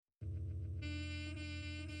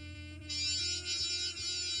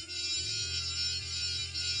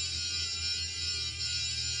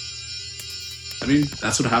I mean,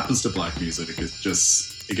 that's what happens to black music.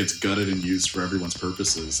 It gets gutted and used for everyone's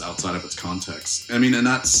purposes outside of its context. I mean, and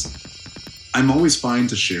I'm always fine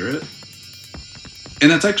to share it. And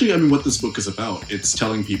that's actually, I mean, what this book is about. It's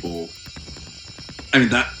telling people, I mean,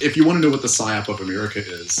 that if you want to know what the psyop of America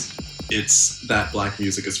is, it's that black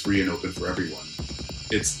music is free and open for everyone.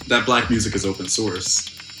 It's that black music is open source.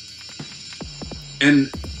 And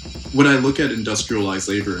when I look at industrialized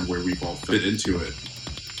labor and where we've all fit into it,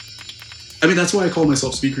 I mean, that's why I call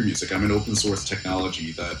myself speaker music. I'm an open source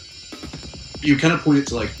technology that you kind of point it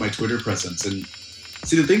to like my Twitter presence. And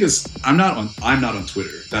see, the thing is, I'm not on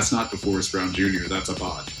Twitter. That's not DeForest Brown Jr. That's a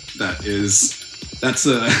bot. That's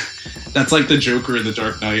like the Joker in the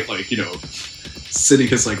Dark Knight, like, you know, sending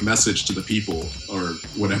his like message to the people or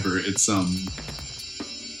whatever. It's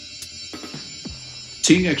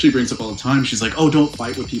Ting actually brings up all the time. She's like, oh, don't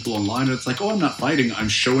fight with people online. And it's like, oh, I'm not fighting. I'm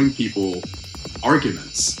showing people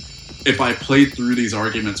arguments. If I play through these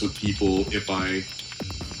arguments with people, if I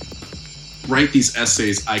write these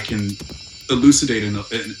essays, I can elucidate and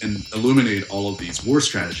illuminate all of these war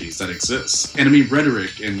strategies that exist. And I mean,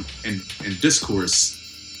 rhetoric and discourse,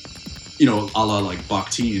 you know, a la like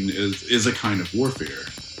Bakhtin is a kind of warfare.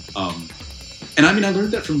 And I mean, I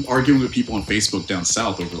learned that from arguing with people on Facebook down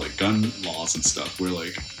south over like gun laws and stuff, where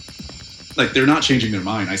like they're not changing their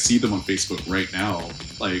mind. I see them on Facebook right now,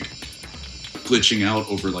 like glitching out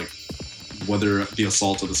over like whether the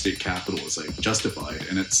assault of the state capitol is like justified.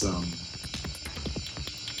 And it's no,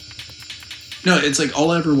 it's like all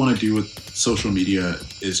I ever want to do with social media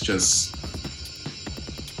is just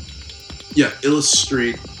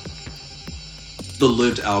illustrate the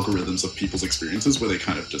lived algorithms of people's experiences where they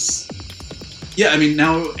kind of just I mean,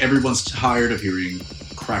 now everyone's tired of hearing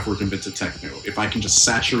Kraftwerk invented techno. If I can just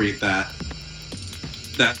saturate that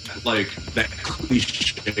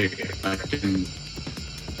cliche, if I can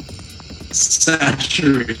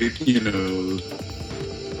saturate, you know,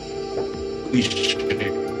 cliche.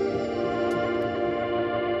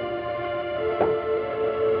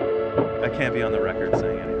 I can't be on the record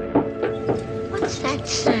saying anything about this. What's that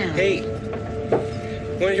sound? Hey,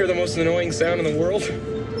 want to hear the most annoying sound in the world?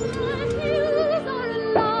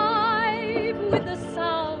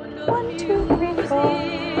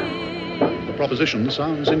 The proposition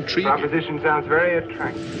sounds intriguing. Proposition sounds very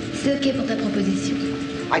attractive. C'est ok pour ta proposition.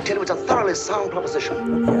 I tell you, it's a thoroughly sound proposition.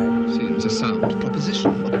 Seems a sound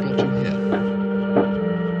proposition. What brought you here?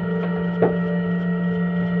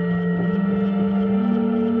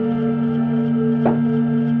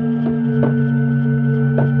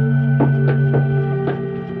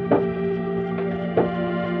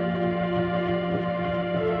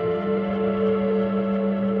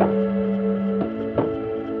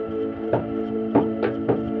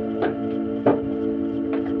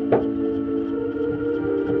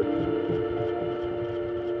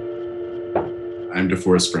 I'm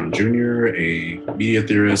DeForest Brown Jr., a media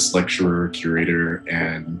theorist, lecturer, curator,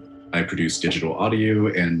 and I produce digital audio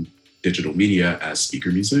and digital media as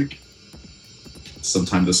speaker music.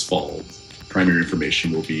 Sometime this fall, Primary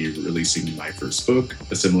Information will be releasing my first book,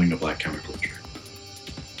 Assimilating the Black Counterculture.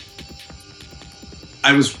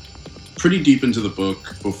 I was pretty deep into the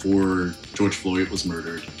book before George Floyd was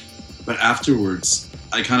murdered, but afterwards,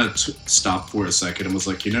 I kind of stopped for a second and was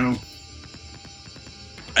like, you know,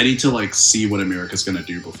 I need to like see what America's gonna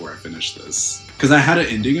do before I finish this. Because I had an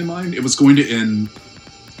ending in mind. It was going to end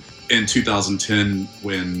in 2010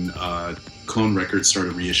 when Clone Records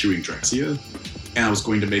started reissuing Drexciya. And I was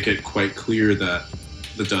going to make it quite clear that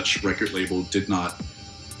the Dutch record label did not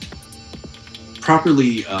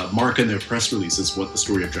properly mark in their press releases what the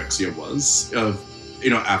story of Drexciya was, of, you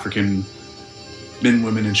know, African men,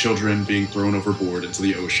 women, and children being thrown overboard into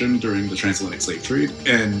the ocean during the transatlantic slave trade,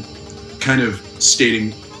 and kind of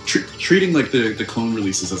stating, treating like the clone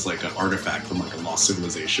releases as like an artifact from like a lost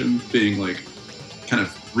civilization, being like kind of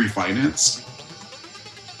refinanced,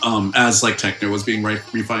 as like techno was being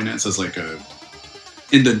refinanced as like a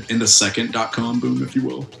in the second .com boom, if you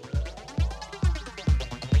will.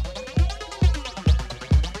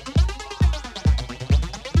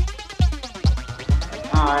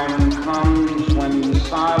 Time comes when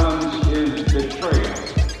silence is betrayal.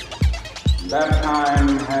 That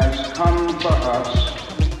time has come for us.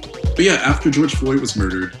 But yeah, after George Floyd was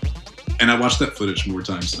murdered, and I watched that footage more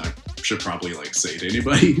times than I should probably like say to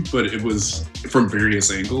anybody, but it was from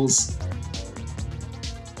various angles.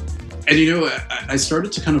 And you know, I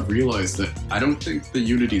started to kind of realize that I don't think the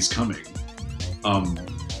unity's coming. And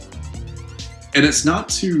it's not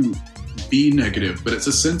to be negative, but it's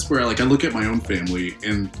a sense where like I look at my own family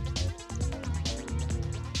and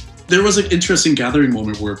there was an interesting gathering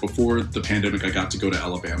moment where before the pandemic, I got to go to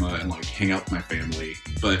Alabama and like hang out with my family.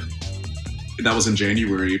 But that was in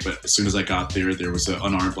January. But as soon as I got there, there was an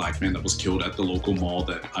unarmed black man that was killed at the local mall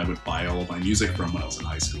that I would buy all of my music from when I was in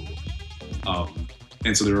high school.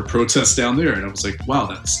 And so there were protests down there, and I was like, wow,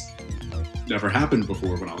 that's never happened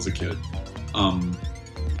before when I was a kid. And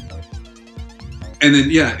then,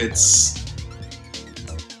 yeah, it's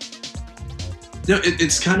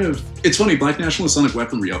kind of, it's funny, Black Nationalist Sonic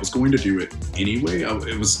Weaponry, I was going to do it anyway.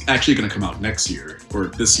 It was actually going to come out next year, or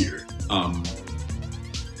this year.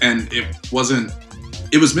 And it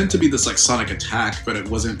was meant to be this like sonic attack, but it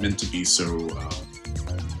wasn't meant to be so,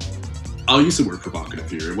 I'll use the word provocative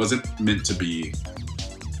here. It wasn't meant to be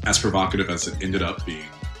as provocative as it ended up being.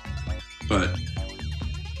 But,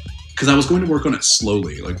 because I was going to work on it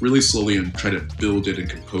slowly, like really slowly, and try to build it and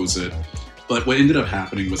compose it. But what ended up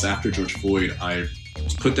happening was after George Floyd, I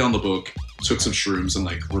put down the book, took some shrooms, and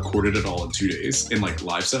like recorded it all in 2 days in like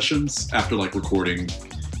live sessions after like recording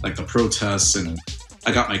like the protests. And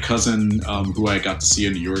I got my cousin, who I got to see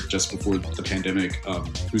in New York just before the pandemic,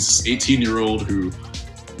 who's this 18-year-old who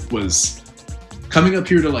was coming up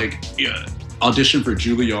here to like audition for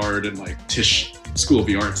Juilliard and like Tisch School of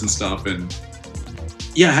the Arts and stuff. And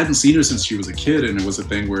yeah, I hadn't seen her since she was a kid, and it was a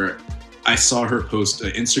thing where I saw her post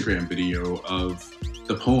an Instagram video of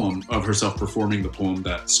the poem, of herself performing the poem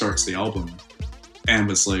that starts the album, and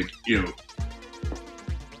was like, you know,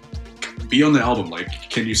 be on the album, like,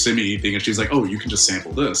 can you send me anything? And she's like, oh, you can just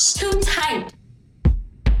sample this. Too tight.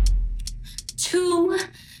 Too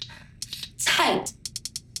tight.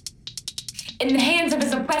 In the hands of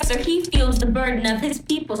his oppressor, he feels the burden of his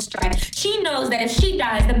people's strife. She knows that if she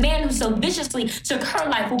dies, the man who so viciously took her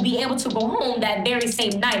life will be able to go home that very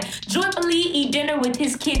same night, joyfully eat dinner with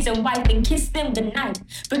his kids and wife and kiss them goodnight,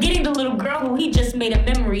 forgetting the little girl who he just made a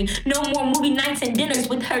memory. No more movie nights and dinners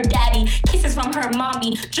with her daddy, kisses from her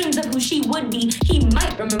mommy, dreams of who she would be. He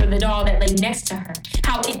might remember the doll that lay next to her,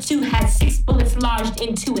 how it too had 6 bullets lodged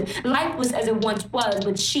into it. Lifeless as it once was,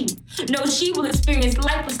 but she knows she will experience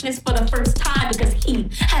lifelessness for the first time, because he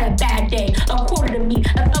had a bad day. According to me,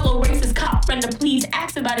 a fellow racist cop friend to please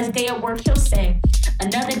ask about his day at work, he'll say,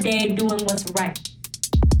 another day doing what's right.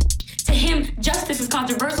 To him, justice is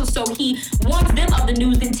controversial, so he warns them of the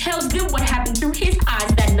news and tells them what happened through his eyes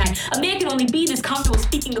that night. A man can only be this comfortable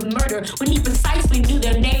speaking of murder when he precisely knew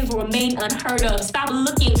their names will remain unheard of. Stop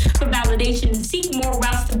looking for validation and seek more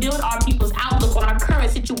routes to build our people's outlook on our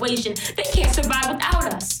current situation. They can't survive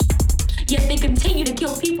without us. Yet they continue to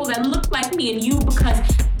kill people that look like me and you because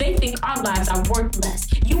they think our lives are worthless.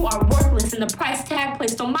 You are worthless, and the price tag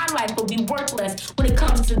placed on my life will be worthless when it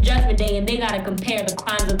comes to Judgment Day, and they gotta compare the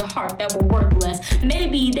crimes of the heart that were worthless.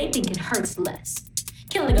 Maybe they think it hurts less.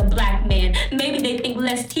 Killing a black man. Maybe they think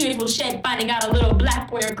less tears will shed finding out a little black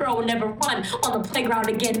boy or girl will never run on the playground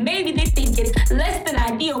again. Maybe they think it's less than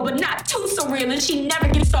ideal, but not too surreal, and she never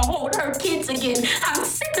gets to hold her kids again. I'm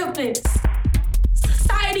sick of this.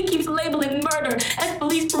 Society keeps labeling murder as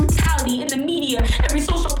police brutality in the media. Every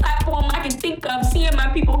social platform I can think of, seeing my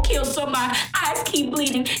people killed, so my eyes keep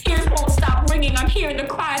bleeding. Ears won't stop ringing. I'm hearing the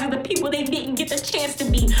cries of the people they didn't get the chance to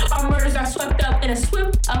be. Our murders are swept up in a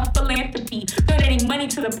swift of philanthropy. Donating money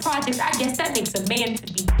to the projects, I guess that makes a man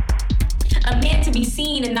to be. A man to be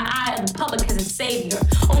seen in the eye of the public as a savior,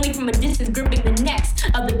 only from a distance gripping the necks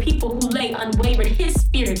of the people who lay unwavered. His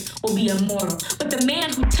spirit will be immortal. But the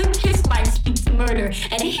man who took his life speaks murder,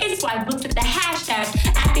 and his wife looks at the hashtag,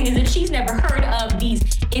 acting as if she's never heard of these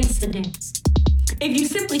incidents. If you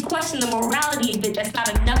simply question the morality of it, that's not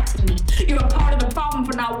enough to me. You're a part of the problem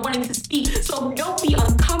for not wanting to speak, so don't be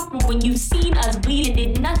uncomfortable when you've seen us bleed and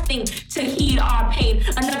did nothing to heed our pain.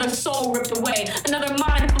 Another soul ripped away, another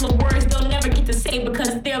mind full of words they'll never get to say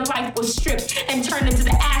because their life was stripped and turned into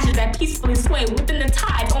the ashes that peacefully sway within the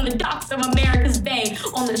tides on the docks of America's bay.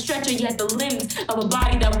 On the stretcher, yet the limbs of a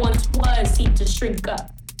body that once was seem to shrink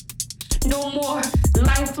up. No more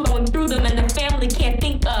life flowing through them, and the family can't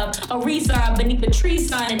think of a reason beneath the tree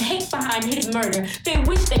sign and hate behind his murder. They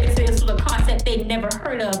wish they could say this was a concept they'd never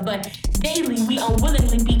heard of, but daily we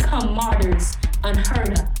unwillingly become martyrs,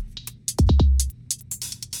 unheard of.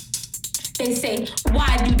 They say,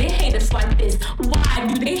 why do they hate us like this? Why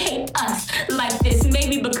do they hate us like this?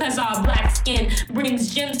 Maybe because our black skin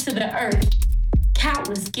brings gems to the earth,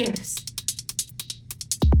 countless gifts.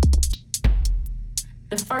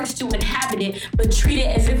 The first to inhabit it, but treat it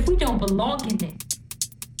as if we don't belong in it.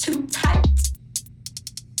 Too tight.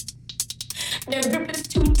 Their grip is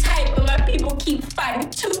too tight, but my people keep fighting.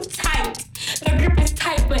 Too tight. Their grip is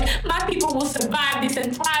tight, but my people will survive this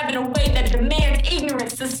and thrive in a way that demands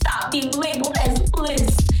ignorance to stop being labeled as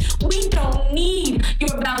bliss. We don't need your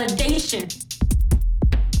validation.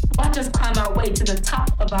 way to the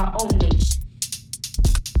top of our own nation.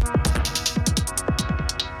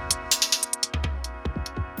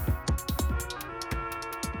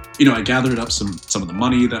 You know, I gathered up some of the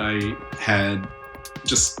money that I had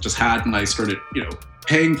just had, and I started, you know,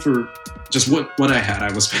 paying for just what I had.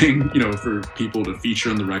 I was paying, you know, for people to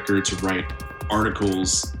feature on the record, to write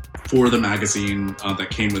articles for the magazine that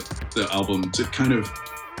came with the album, to kind of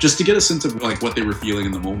just to get a sense of like what they were feeling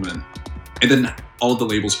in the moment. And then all of the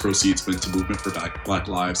label's proceeds went to Movement for Black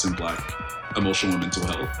Lives and Black Emotional and Mental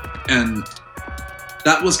Health. And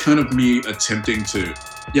that was kind of me attempting to,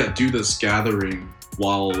 do this gathering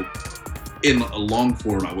while in a long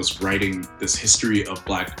form I was writing this history of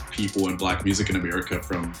Black people and Black music in America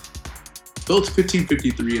from both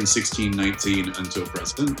 1553 and 1619 until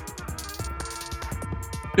present.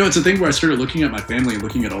 You know, it's a thing where I started looking at my family and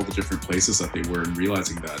looking at all the different places that they were and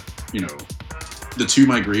realizing that, you know, the two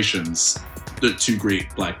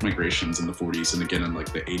great Black migrations in the 40s and again in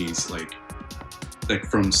like the 80s, like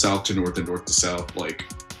from south to north and north to south, like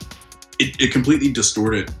it completely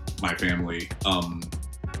distorted my family.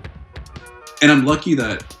 And I'm lucky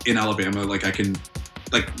that in Alabama, like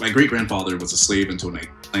my great-grandfather was a slave until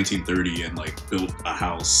 1930 and like built a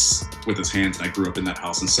house with his hands, and I grew up in that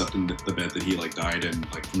house and slept in the bed that he like died in,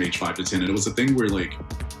 like from age 5 to 10. And it was a thing where like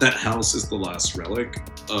that house is the last relic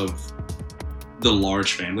of the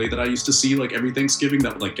large family that I used to see like every Thanksgiving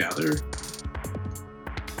that would like gather.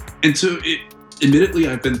 And so admittedly,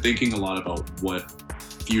 I've been thinking a lot about what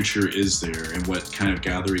future is there and what kind of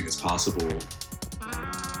gathering is possible.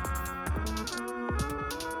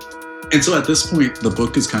 And so at this point, the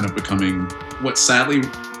book is kind of becoming what sadly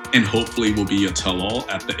and hopefully will be a tell-all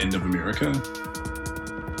at the end of America.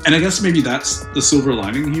 And I guess maybe that's the silver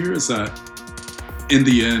lining here, is that in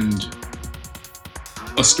the end,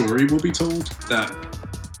 a story will be told, that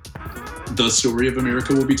the story of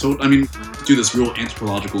America will be told. I mean, do this real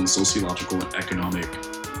anthropological and sociological and economic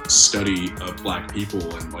study of Black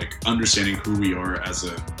people and like understanding who we are as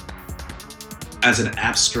an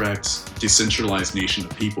abstract, decentralized nation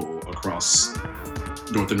of people across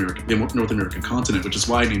the North American continent, which is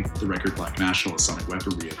why I named the record Black Nationalist Sonic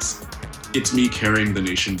Weaponry. It's me carrying the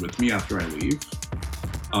nation with me after I leave,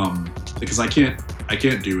 because I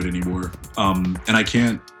can't do it anymore, and I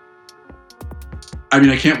can't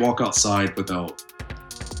walk outside without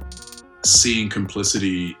seeing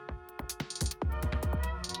complicity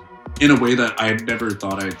in a way that I never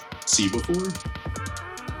thought I'd see before.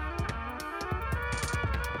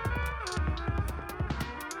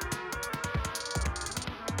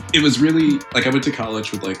 It was really like I went to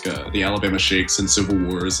college with like the Alabama Shakes and Civil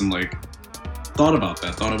Wars, and like thought about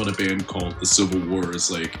a band called the Civil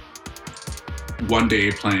Wars, like one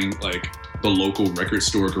day playing like the local record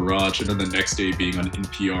store garage and then the next day being on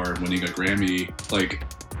NPR and winning a Grammy. Like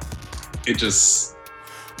it just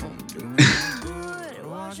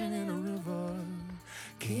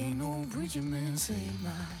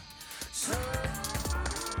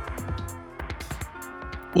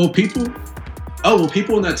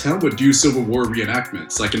people in that town would do Civil War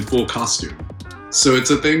reenactments, like in full costume. So it's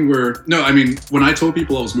a thing where, no, I mean, when I told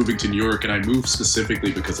people I was moving to New York, and I moved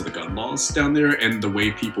specifically because of the gun laws down there and the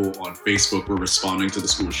way people on Facebook were responding to the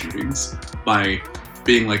school shootings by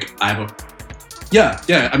being like, I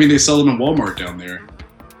mean, they sell them in Walmart down there.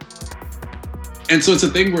 And so it's a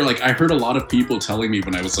thing where like, I heard a lot of people telling me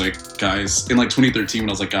when I was like, guys, in like 2013, when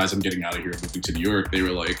I was like, guys, I'm getting out of here, moving to New York, they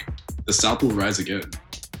were like, the South will rise again.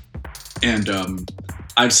 And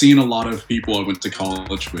I've seen a lot of people I went to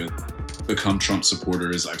college with become Trump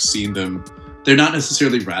supporters. I've seen them. They're not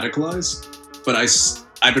necessarily radicalized, but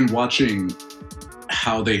I've been watching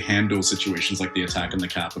how they handle situations like the attack on the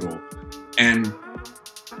Capitol. And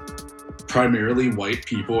primarily white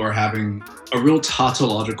people are having a real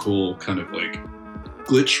tautological kind of like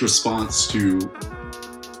glitch response to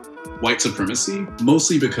white supremacy,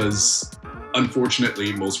 mostly because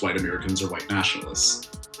unfortunately most white Americans are white nationalists.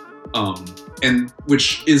 And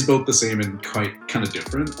which is both the same and quite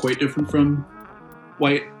different from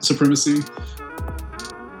white supremacy.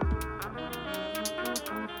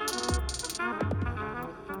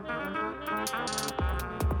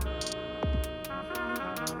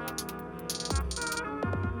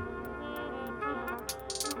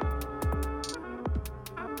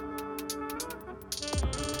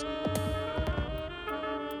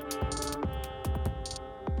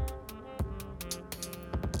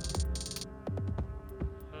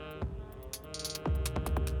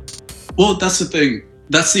 Well, that's the thing.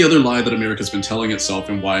 That's the other lie that America's been telling itself,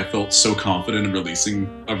 and why I felt so confident in releasing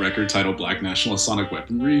a record titled Black Nationalist Sonic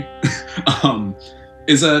Weaponry,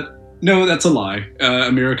 is that, no, that's a lie.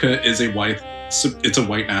 America is a white it's a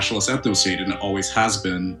white nationalist ethno state, and it always has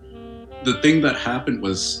been. The thing that happened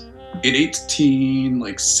was in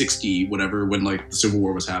 1860, whatever, when like the Civil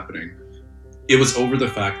War was happening, it was over the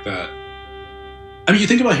fact that, I mean, you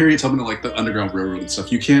think about Harriet Tubman and like the Underground Railroad and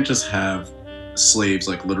stuff. You can't just have slaves,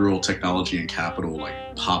 like literal technology and capital,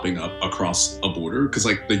 like popping up across a border, because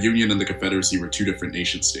like the Union and the Confederacy were two different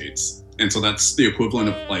nation states, and so that's the equivalent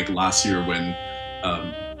of like last year when,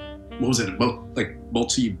 what was it? About like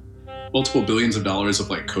multiple billions of dollars of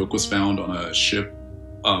like coke was found on a ship,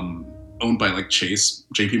 owned by like Chase,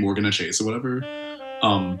 JP Morgan and Chase or whatever.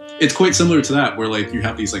 It's quite similar to that, where like you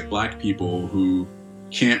have these like black people who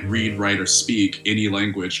can't read, write, or speak any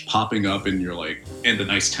language popping up in your like in the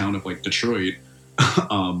nice town of like Detroit.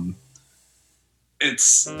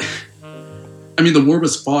 It's, I mean, the war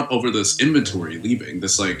was fought over this inventory leaving,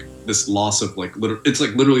 this loss of like it's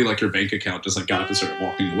like literally like your bank account just like got up and started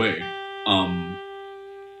walking away.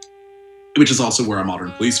 Which is also where our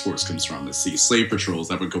modern police force comes from. It's these slave patrols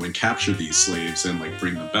that would go and capture these slaves and like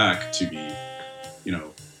bring them back to be, you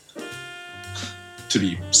know, to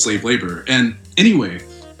be slave labor. And anyway,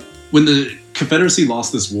 when the Confederacy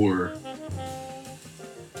lost this war,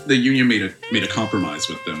 the Union made a compromise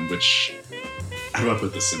with them, which, how do I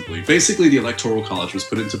put this simply? Basically, the Electoral College was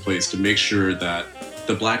put into place to make sure that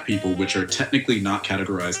the black people, which are technically not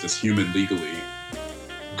categorized as human legally,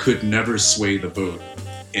 could never sway the vote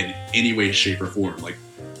in any way, shape, or form. Like,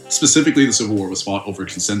 specifically, the Civil War was fought over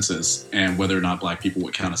consensus and whether or not black people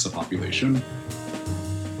would count as a population.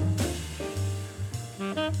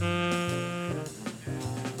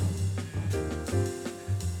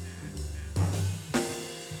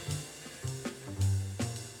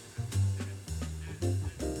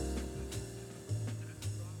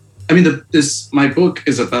 I mean, my book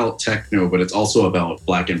is about techno, but it's also about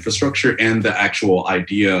black infrastructure and the actual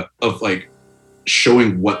idea of like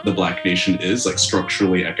showing what the black nation is, like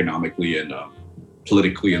structurally, economically, and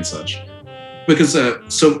politically and such. Because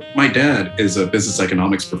so my dad is a business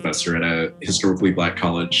economics professor at a historically black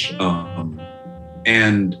college,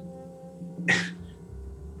 and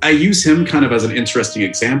I use him kind of as an interesting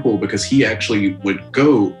example because he actually would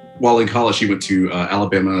go, while in college, he went to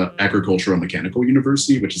Alabama Agricultural and Mechanical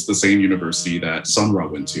University, which is the same university that Sun Ra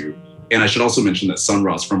went to. And I should also mention that Sun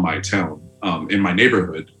Ra is from my town, in my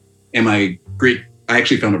neighborhood. And I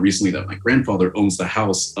actually found out recently that my grandfather owns the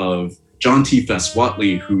house of John T. Fess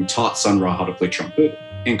Watley, who taught Sun Ra how to play trumpet,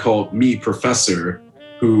 and called me Professor,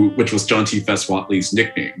 which was John T. Fess Watley's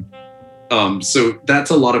nickname. So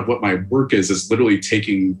that's a lot of what my work is literally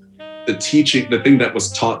taking the teaching, the thing that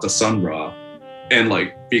was taught to Sun Ra, and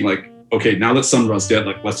like being like, okay, now that Sun Ra's dead,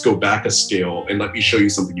 like let's go back a scale and let me show you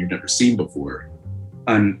something you've never seen before.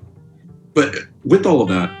 But with all of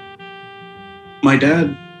that, my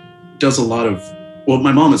dad does a lot of, well,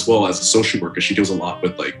 my mom as well as a social worker, she does a lot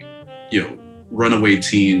with like, you know, runaway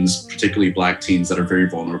teens, particularly black teens that are very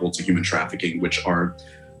vulnerable to human trafficking, which are,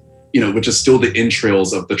 you know, which is still the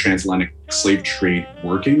entrails of the transatlantic slave trade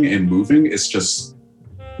working and moving. It's just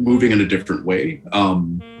moving in a different way.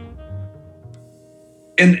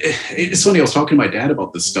 And it's funny, I was talking to my dad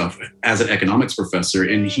about this stuff as an economics professor,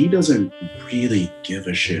 and he doesn't really give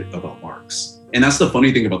a shit about Marx. And that's the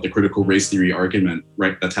funny thing about the critical race theory argument,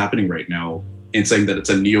 right, that's happening right now, and saying that it's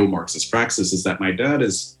a neo-Marxist praxis, is that my dad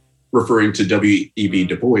is referring to W.E.B.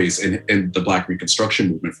 Du Bois and the Black Reconstruction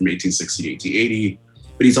movement from 1860 to 1880.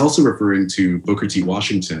 But he's also referring to Booker T.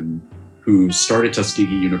 Washington, who started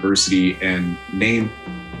Tuskegee University and named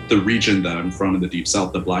the region that I'm from in the Deep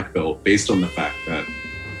South, the Black Belt, based on the fact that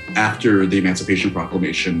after the Emancipation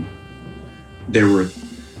Proclamation, there were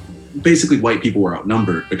basically white people were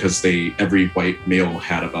outnumbered because every white male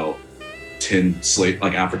had about 10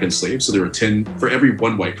 African slaves. So there were 10, for every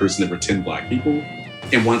one white person, there were 10 black people.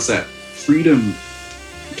 And once that freedom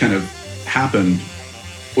kind of happened,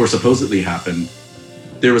 or supposedly happened,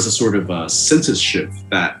 there was a sort of census shift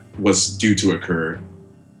that was due to occur.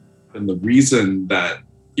 And the reason that,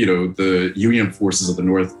 you know, the Union forces of the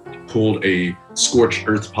North pulled a scorched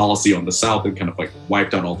earth policy on the South and kind of like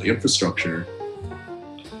wiped out all the infrastructure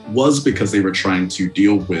was because they were trying to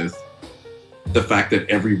deal with the fact that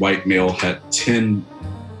every white male had 10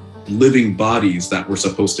 living bodies that were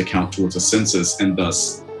supposed to count towards a census, and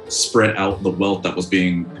thus spread out the wealth that was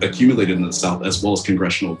being accumulated in the South as well as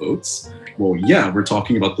congressional votes. Well, yeah, we're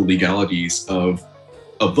talking about the legalities of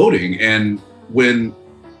voting. And when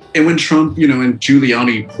Trump, you know, and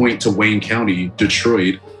Giuliani point to Wayne County,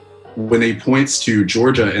 Detroit, when they points to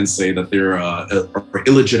Georgia and say that there are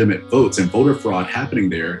illegitimate votes and voter fraud happening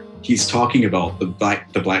there, he's talking about the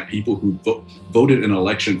black people who voted in an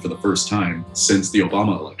election for the first time since the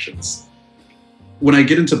Obama elections. when I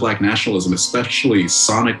get into Black nationalism, especially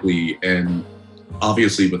sonically and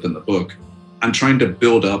obviously within the book, I'm trying to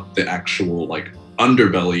build up the actual like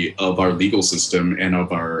underbelly of our legal system and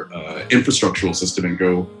of our infrastructural system and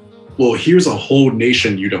go, well, here's a whole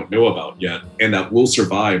nation you don't know about yet, and that will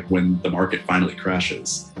survive when the market finally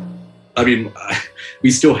crashes. I mean,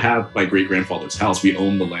 we still have my great-grandfather's house. We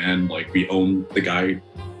own the land, like we own the guy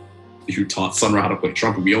who taught Sunra how to play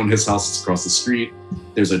trumpet. We own his house across the street.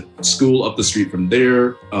 There's a school up the street from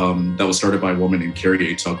there that was started by a woman named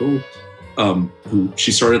Carrie A. Tuggle,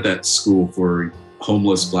 she started that school for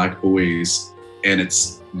homeless Black boys, and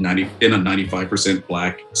it's in a 95%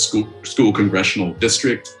 Black school congressional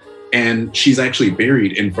district. And she's actually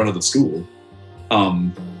buried in front of the school.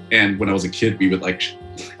 And when I was a kid, we would like,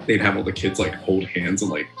 they'd have all the kids like hold hands and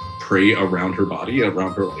like pray around her body,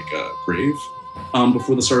 around her like grave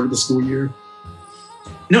before the start of the school year.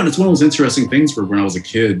 No, and it's one of those interesting things where when I was a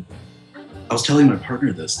kid, I was telling my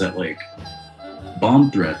partner this, that like bomb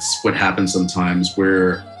threats would happen sometimes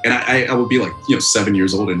where, and I would be like, 7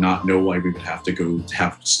 years old and not know why we would have to go to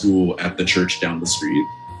have school at the church down the street.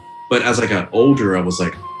 But as I got older, I was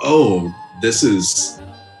like, oh, this is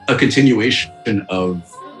a continuation of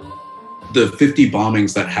the 50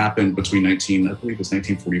 bombings that happened between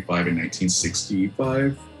 1945 and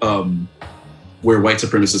 1965, where white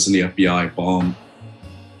supremacists and the FBI bombed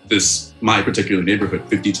my particular neighborhood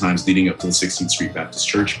 50 times leading up to the 16th Street Baptist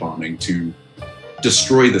Church bombing to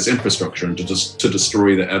destroy this infrastructure and to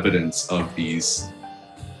destroy the evidence of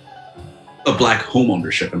Black home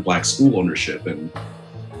ownership and Black school ownership. And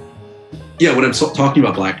yeah, when I'm talking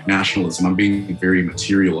about Black nationalism, I'm being very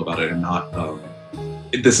material about it and not,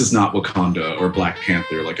 this is not Wakanda or Black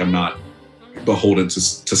Panther. Like, I'm not beholden to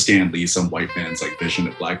Stan Lee, some white man's like vision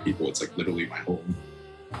of Black people. It's like literally my home.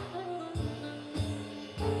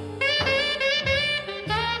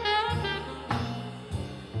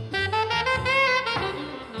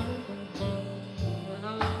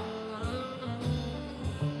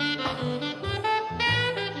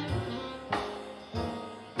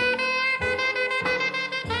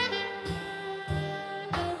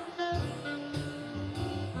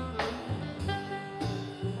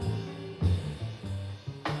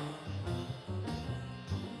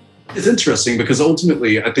 It's interesting because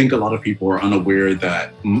ultimately, I think a lot of people are unaware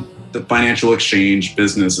that the financial exchange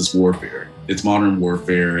business is warfare. It's modern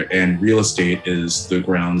warfare, and real estate is the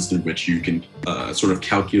grounds through which you can sort of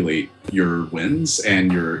calculate your wins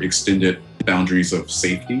and your extended boundaries of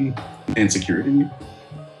safety and security.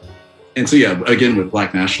 And so, yeah, again, with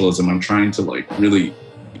Black nationalism, I'm trying to really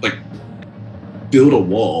build a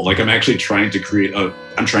wall. Like, I'm actually trying to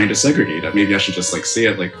I'm trying to segregate. Maybe I should just say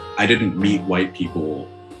it. I didn't meet white people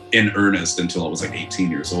in earnest until I was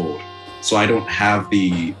 18 years old. So I don't have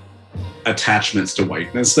the attachments to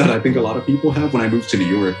whiteness that I think a lot of people have. When I moved to New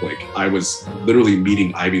York, I was literally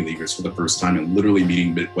meeting Ivy Leaguers for the first time and literally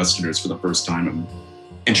meeting Midwesterners for the first time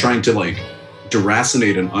and trying to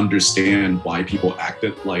deracinate and understand why people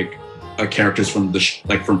acted like characters from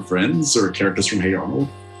from Friends or characters from Hey Arnold.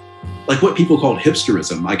 What people called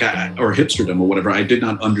hipsterism, or hipsterdom or whatever. I did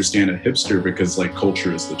not understand a hipster because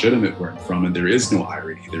culture is legitimate where I'm from, and there is no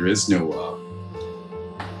irony. There is no,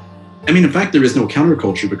 in fact, there is no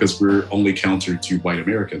counterculture because we're only counter to white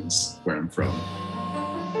Americans where I'm from.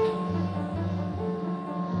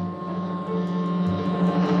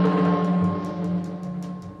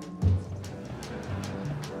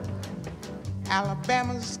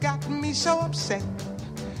 Alabama's got me so upset.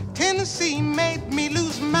 Tennessee made me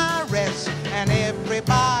lose my rest, and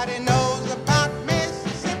everybody knows about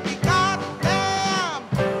Mississippi. Goddamn,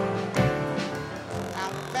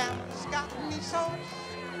 Alabama's got me so.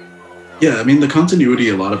 Yeah, the continuity,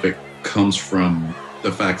 a lot of it comes from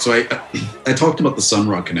the fact. So I talked about the Sun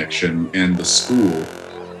Ra connection and the school,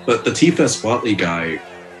 but the T-Fest Watley guy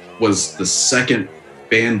was the second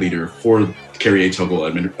band leader for Carrie A. Tuggle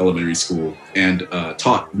Elementary School and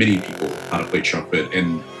taught many people how to play trumpet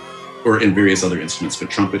or in various other instruments, but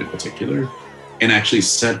trumpet in particular, and actually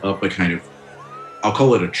set up a kind of, I'll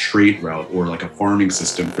call it a trade route or a farming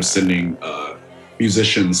system for sending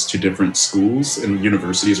musicians to different schools and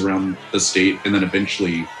universities around the state, and then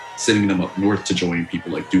eventually sending them up north to join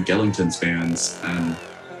people like Duke Ellington's bands. And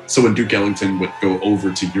so when Duke Ellington would go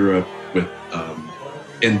over to Europe with,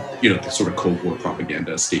 the sort of Cold War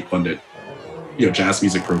propaganda, state-funded, jazz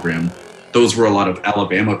music program, those were a lot of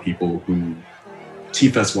Alabama people who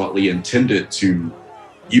T-Fest Watley intended to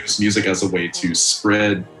use music as a way to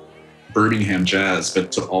spread Birmingham jazz,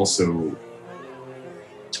 but to also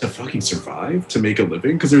to fucking survive, to make a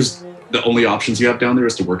living, because there's the only options you have down there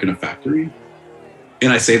is to work in a factory.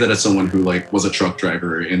 And I say that as someone who like was a truck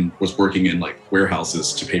driver and was working in like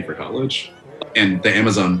warehouses to pay for college. And the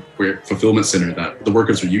Amazon fulfillment center that the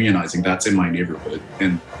workers were unionizing, that's in my neighborhood.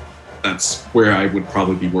 And that's where I would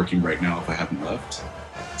probably be working right now if I hadn't left.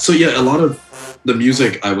 So yeah, a lot of the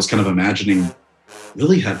music I was kind of imagining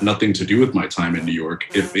really had nothing to do with my time in New York.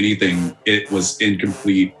 If anything, it was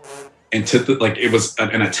incomplete. Like it was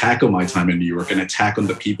an attack on my time in New York, an attack on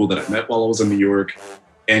the people that I met while I was in New York,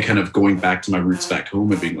 and kind of going back to my roots back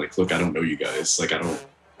home and being like, look, I don't know you guys. Like, I don't,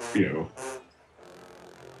 you know.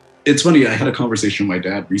 It's funny, I had a conversation with my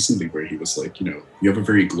dad recently where he was like, you know, you have a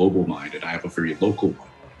very global mind and I have a very local mind.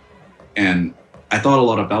 And I thought a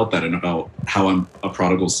lot about that and about how I'm a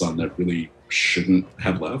prodigal son that really shouldn't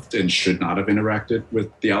have left and should not have interacted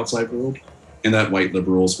with the outside world. And that white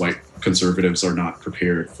liberals, white conservatives are not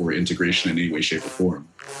prepared for integration in any way, shape, or form.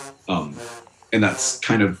 And that's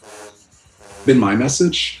kind of been my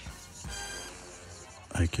message.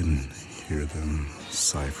 I can hear them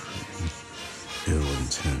ciphering ill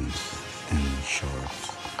intent in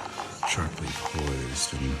sharply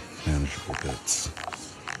poised and manageable bits.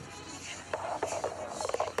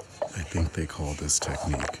 I think they call this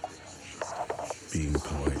technique being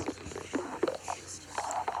polite,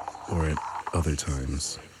 or at other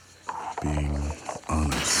times, being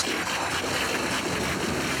honest.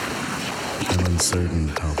 I'm uncertain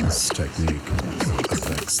how this technique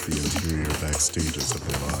affects the interior backstages of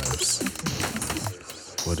their lives.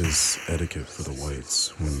 What is etiquette for the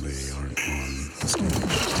whites when they aren't on the stage?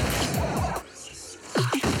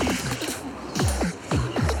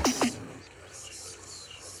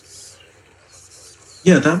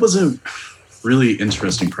 Yeah, that was a really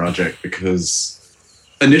interesting project because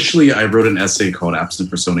initially I wrote an essay called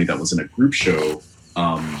Absent Personae that was in a group show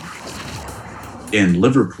in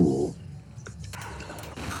Liverpool.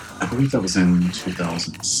 I believe that was in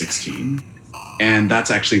 2016. And that's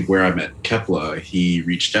actually where I met Kepler. He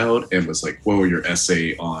reached out and was like, whoa, your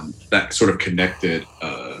essay on that sort of connected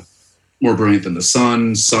More Brilliant Than the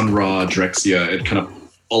Sun, Sun Ra, Drexciya, and kind of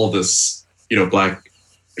all of this, you know, Black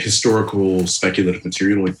historical speculative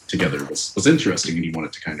material together was interesting. And he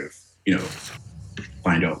wanted to kind of, you know,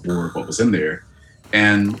 find out more of what was in there.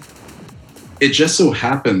 And it just so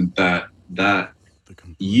happened that that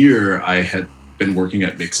year I had been working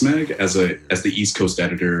at Mixmag as the East Coast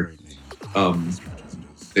editor.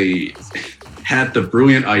 They had the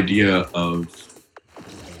brilliant idea of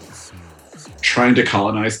trying to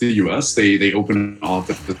colonize the US. They opened an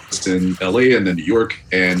office in LA and then New York,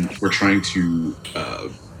 and were trying to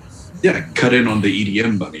cut in on the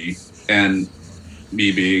EDM money. And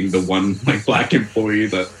me being the one like Black employee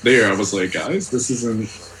I was like, guys, this isn't,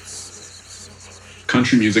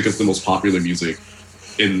 country music is the most popular music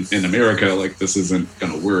in America. Like, this isn't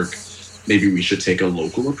gonna work. Maybe we should take a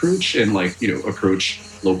local approach and, like, you know, approach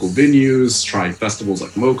local venues, try festivals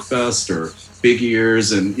like Moke Fest or Big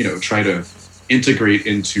Ears, and, you know, try to integrate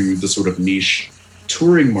into the sort of niche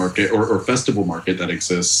touring market or festival market that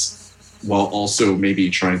exists, while also maybe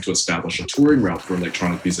trying to establish a touring route for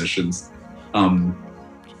electronic musicians,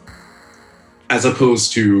 as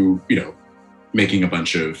opposed to, you know, making a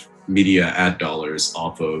bunch of media ad dollars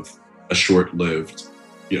off of a short-lived,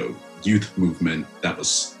 you know, youth movement that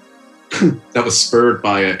was spurred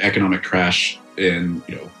by an economic crash in,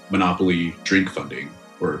 you know, monopoly drink funding,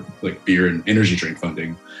 or like beer and energy drink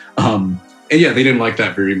funding. And yeah, they didn't like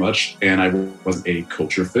that very much, and I wasn't a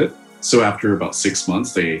culture fit. So after about 6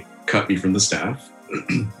 months, they cut me from the staff.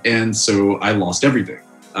 And so I lost everything.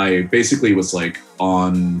 I basically was like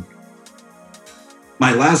on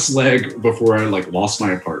my last leg before I like lost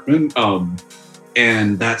my apartment.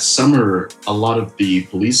 And that summer, a lot of the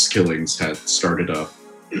police killings had started up.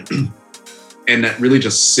 And that really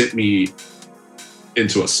just sent me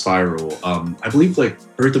into a spiral. I believe like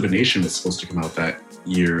Birth of a Nation was supposed to come out that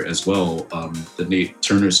year as well, the Nate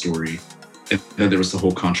Turner story. And then there was the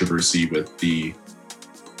whole controversy with the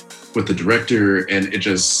director, and it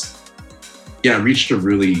just, yeah, reached a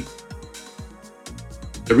really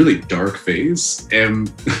dark phase.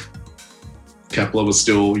 And Kepler was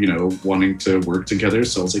still, you know, wanting to work together.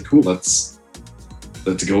 So I was like, cool, let's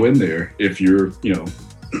go in there. If you're, you know,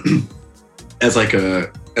 as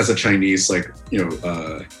a Chinese, like, you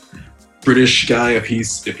know, British guy, if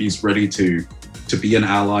he's ready to be an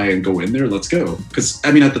ally and go in there, let's go. Because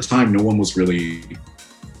I mean, at the time, no one was really.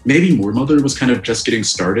 Maybe More Mother was kind of just getting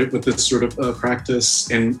started with this sort of practice.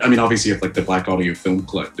 And I mean, obviously you have like the Black Audio Film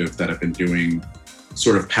Collective that have been doing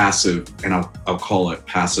sort of passive, and I'll call it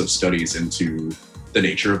passive studies into the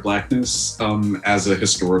nature of Blackness as a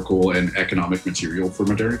historical and economic material for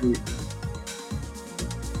modernity.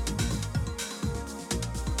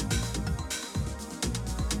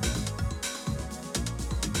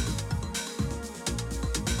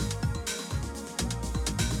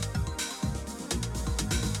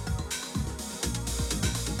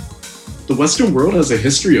 the Western world has a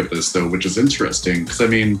history of this, though, which is interesting. Because, I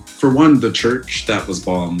mean, for one, the church that was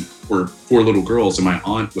bombed were 4 little girls, and my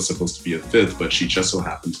aunt was supposed to be a 5th, but she just so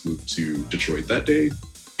happened to move to Detroit that day.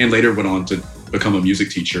 And later went on to become a music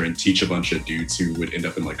teacher and teach a bunch of dudes who would end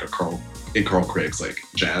up in like Carl Craig's like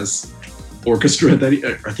jazz orchestra that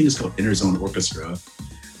I think it's called Inner Zone Orchestra.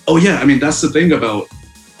 Oh yeah, I mean that's the thing about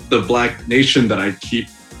the Black nation that I keep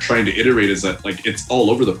trying to iterate is that like it's all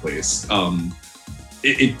over the place.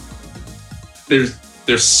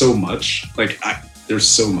 There's so much there's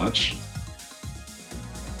so much.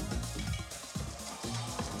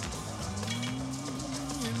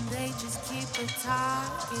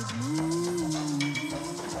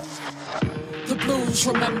 The blues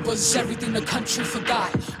remembers everything the country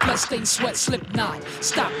forgot. Bloodstained sweat, slip knot,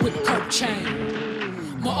 stop with coke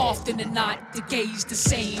chain. More often than not, the gaze the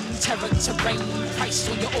same. Terror terrain, price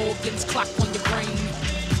on your organs, clock on your brain.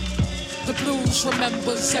 The blues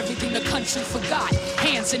remembers everything the country forgot.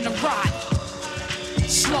 Hands in the rot,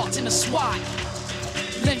 slaughter in the SWAT,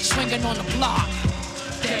 lynch swinging on the block.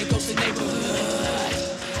 There goes the neighborhood.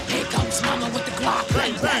 Here comes mama with the Glock.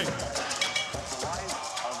 Bang, bang.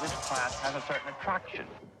 This class has a certain attraction.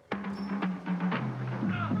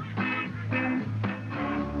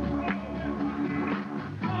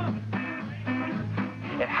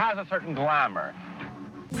 It has a certain glamour.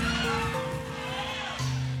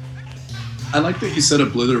 I like that you said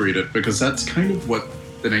obliterated because that's kind of what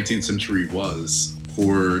the 19th century was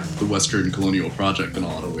for the Western colonial project in a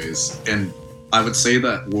lot of ways. And I would say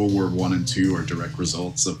that World War I and II are direct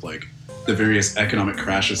results of like the various economic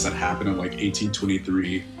crashes that happened in like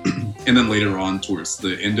 1823 and then later on towards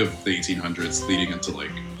the end of the 1800s leading into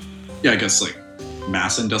like, I guess like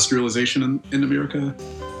mass industrialization in America.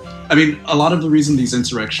 I mean, a lot of the reason these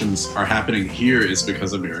insurrections are happening here is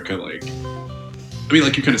because America like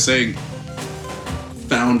you're kind of saying,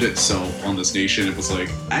 found itself on this nation. It was like,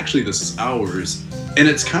 actually this is ours. And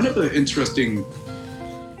it's kind of an interesting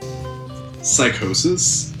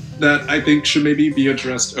psychosis that I think should maybe be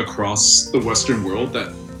addressed across the Western world,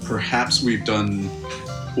 that perhaps we've done,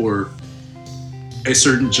 or a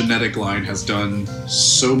certain genetic line has done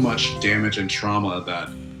so much damage and trauma that,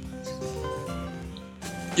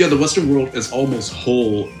 the Western world is almost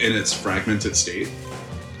whole in its fragmented state.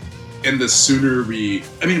 And the sooner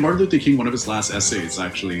Martin Luther King, one of his last essays,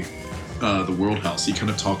 actually, The World House, he kind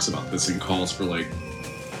of talks about this and calls for like,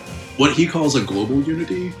 what he calls a global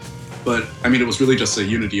unity. But it was really just a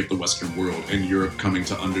unity of the Western world and Europe coming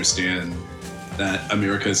to understand that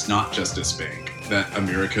America is not just a spank, that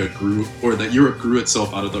America grew, or that Europe grew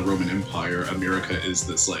itself out of the Roman Empire. America is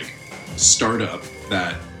this like startup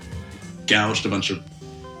that gouged a bunch of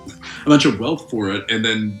wealth for it and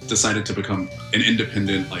then decided to become an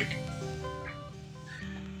independent, like,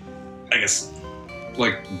 I guess,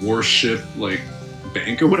 like warship, like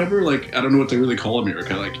bank or whatever. Like, I don't know what to really call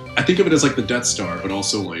America. Like, I think of it as like the Death Star, but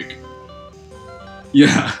also like,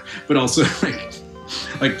 but also like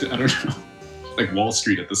I don't know, like Wall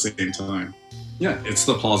Street at the same time. Yeah, it's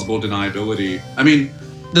the plausible deniability. I mean,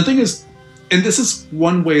 the thing is, and this is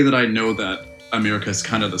one way that I know that America is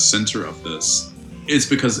kind of the center of this, is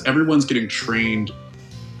because everyone's getting trained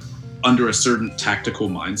under a certain tactical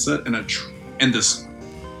mindset, and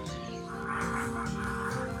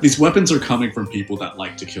these weapons are coming from people that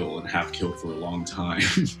like to kill and have killed for a long time.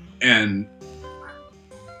 And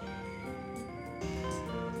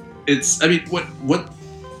it's, what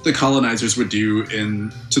the colonizers would do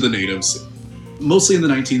to the natives, mostly in the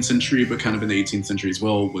 19th century, but kind of in the 18th century as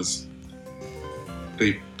well, was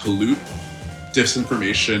they pollute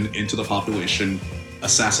disinformation into the population,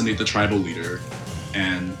 assassinate the tribal leader,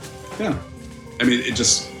 and it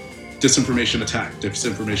just disinformation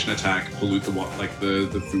attack, pollute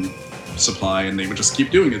the food supply, and they would just keep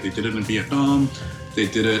doing it. They did it in Vietnam. They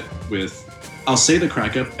did it with, I'll say, the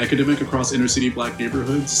crack epidemic across inner city black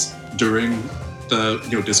neighborhoods during the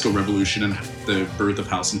disco revolution and the birth of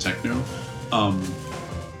house and techno.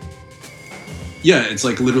 It's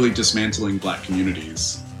like literally dismantling black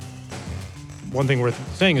communities. One thing worth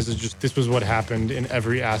saying is just this was what happened in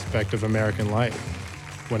every aspect of American life.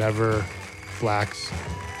 Whenever blacks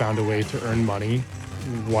found a way to earn money,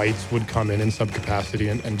 whites would come in some capacity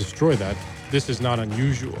and destroy that. This is not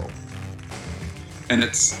unusual. And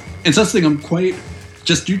it's something I'm quite,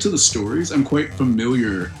 just due to the stories, I'm quite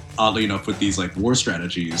familiar, oddly enough, with these like war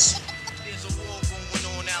strategies. There's a war going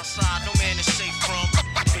on outside, no man is safe from.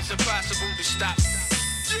 It's impossible to stop.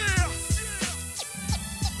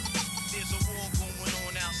 There's a war going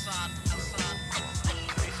on outside.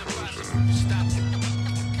 It's impossible to stop.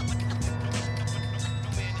 No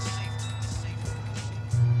man is safe.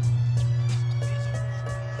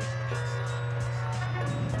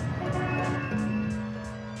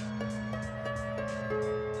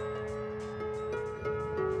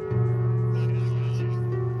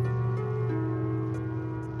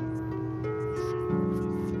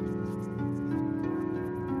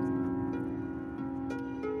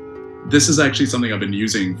 this is actually something I've been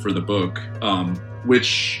using for the book,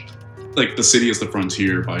 which, like, The City is the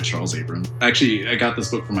Frontier by Charles Abrams. Actually, I got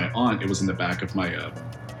this book from my aunt. It was in the back of my,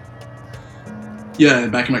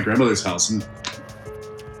 back in my grandmother's house. And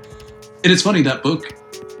it's funny, that book,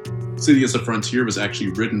 City is the Frontier, was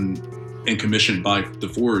actually written and commissioned by the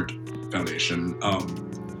Ford Foundation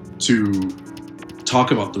to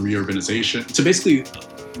talk about the reurbanization, to basically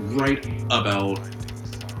write about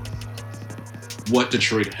what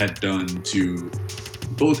Detroit had done to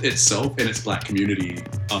both itself and its Black community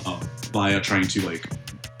via trying to like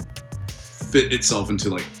fit itself into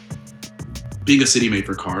like being a city made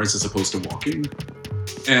for cars as opposed to walking.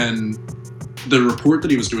 And the report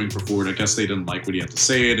that he was doing for Ford, I guess they didn't like what he had to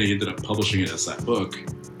say, and he ended up publishing it as that book.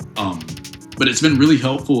 But it's been really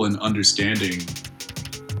helpful in understanding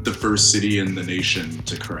the first city in the nation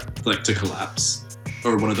to collapse,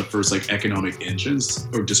 or one of the first like economic engines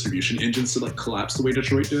or distribution engines to like collapse the way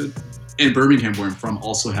Detroit did. And Birmingham, where I'm from,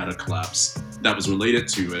 also had a collapse that was related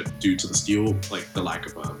to it due to the steel, like the lack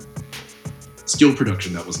of steel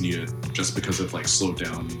production that was needed just because of like slowed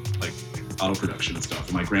down like auto production and stuff.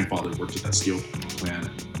 And my grandfather worked at that steel plant.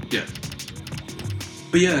 Yeah.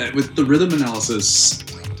 But yeah, with the rhythm analysis,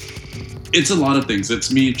 it's a lot of things.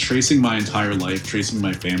 It's me tracing my entire life, tracing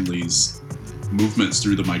my family's movements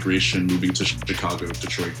through the migration, moving to Chicago,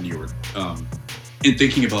 Detroit, New York, and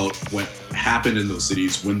thinking about what happened in those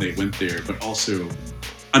cities when they went there, but also,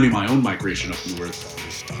 I mean, my own migration up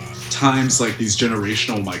north, times like these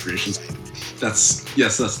generational migrations.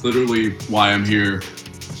 That's literally why I'm here.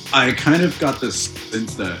 I kind of got this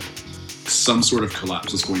sense that some sort of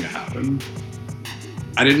collapse was going to happen.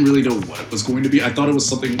 I didn't really know what it was going to be. I thought it was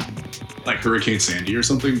something like Hurricane Sandy or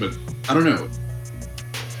something, but I don't know.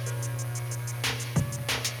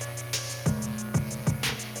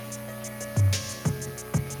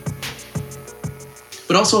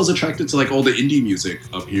 But also I was attracted to like all the indie music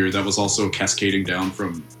up here that was also cascading down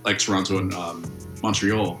from like Toronto and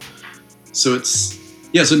Montreal. So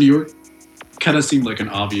so New York kind of seemed like an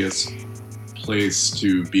obvious place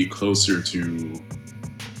to be closer to,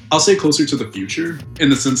 I'll say closer to the future, in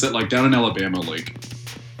the sense that like down in Alabama, like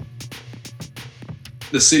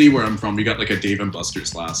the city where I'm from, we got like a Dave &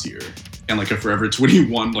 Buster's last year and like a Forever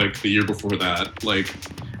 21 like the year before that. Like,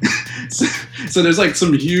 so there's like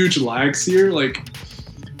some huge lags here. Like,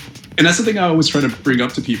 and that's the thing I always try to bring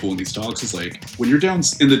up to people in these talks is like, when you're down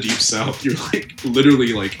in the deep south, you're like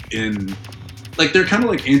literally like in, like they're kind of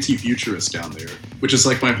like anti-futurists down there, which is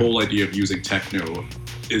like my whole idea of using techno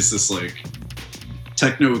is this like,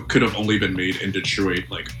 techno could have only been made in Detroit,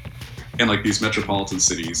 like, and like these metropolitan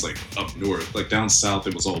cities like up north. Like down south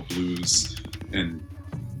it was all blues and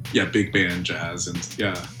big band jazz, and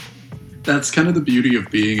that's kind of the beauty of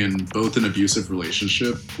being in both an abusive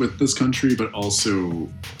relationship with this country but also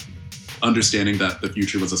understanding that the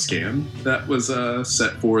future was a scam that was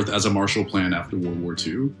set forth as a Marshall Plan after World War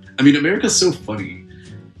II. I mean, America's so funny.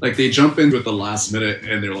 Like they jump in with the last minute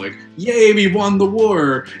and they're like, yay, we won the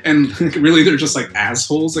war, and really they're just like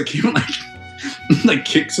assholes that came like like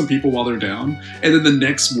kick some people while they're down, and then the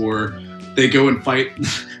next war they go and fight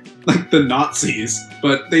like the Nazis,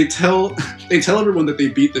 but they tell everyone that they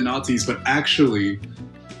beat the Nazis, but actually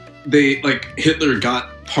they like Hitler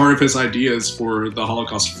got part of his ideas for the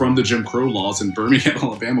Holocaust from the Jim Crow laws in Birmingham,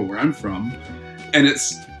 Alabama, where I'm from, and it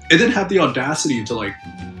didn't have the audacity to like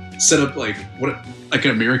set up like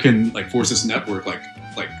an American like forces network, like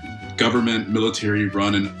government military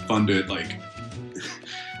run and funded like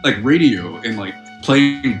radio and like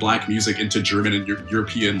playing Black music into German and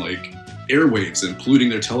European like airwaves and polluting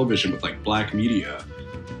their television with like Black media.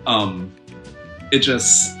 It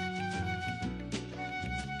just,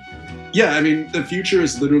 I mean, the future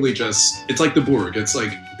is literally just, it's like the Borg. It's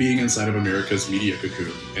like being inside of America's media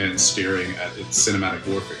cocoon and staring at its cinematic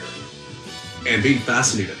warfare and being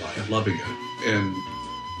fascinated by it, loving it. And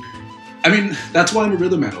I mean, that's why I'm a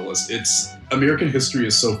rhythm analyst. American history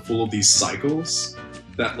is so full of these cycles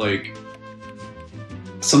that like,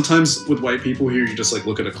 sometimes with white people here, you just like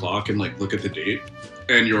look at a clock and like look at the date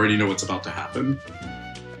and you already know what's about to happen.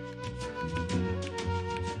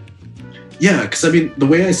 Yeah, because I mean, the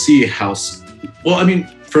way I see house, well, I mean,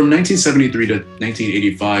 from 1973 to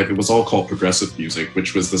 1985, it was all called progressive music,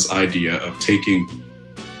 which was this idea of taking,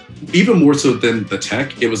 even more so than the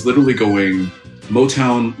tech, it was literally going,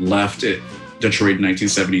 Motown left Detroit in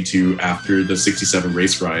 1972 after the '67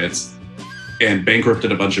 race riots and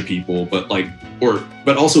bankrupted a bunch of people, but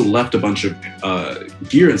also left a bunch of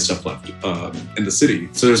gear and stuff left in the city.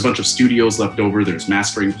 So there's a bunch of studios left over, there's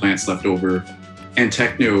mastering plants left over, and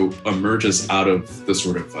techno emerges out of the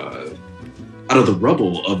sort of out of the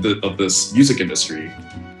rubble of this music industry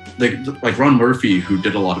like Ron Murphy, who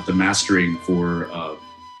did a lot of the mastering for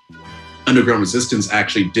Underground Resistance,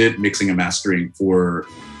 actually did mixing and mastering for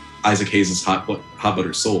Isaac Hayes' Hot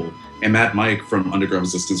Butter Soul. And Mad Mike from Underground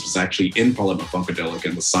Resistance was actually in Parliament Funkadelic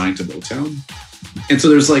and was signed to Motown. And so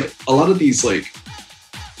there's like a lot of these like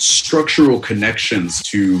structural connections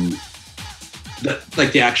to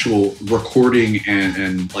the actual recording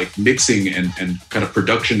and like mixing and kind of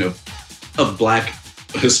production of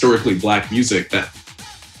historically black music that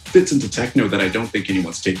fits into techno that I don't think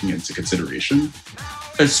anyone's taking into consideration,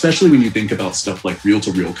 especially when you think about stuff like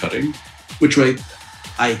reel-to-reel cutting, which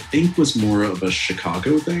I think was more of a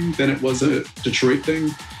Chicago thing than it was a Detroit thing.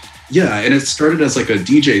 Yeah, and it started as like a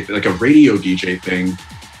DJ, like a radio DJ thing,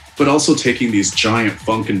 but also taking these giant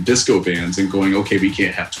funk and disco bands and going, okay, we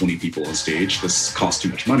can't have 20 people on stage. This costs too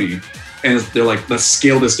much money. And they're like, let's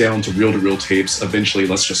scale this down to reel-to-reel tapes. Eventually,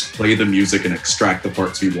 let's just play the music and extract the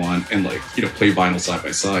parts we want and like, play vinyl side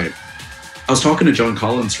by side. I was talking to John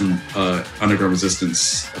Collins from Underground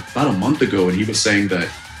Resistance about a month ago, and he was saying that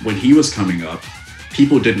when he was coming up,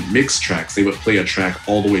 people didn't mix tracks. They would play a track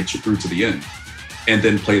all the way through to the end and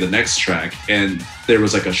then play the next track. And there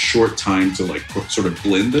was like a short time to like sort of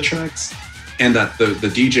blend the tracks, and that the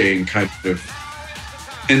DJing kind of,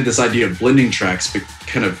 and this idea of blending tracks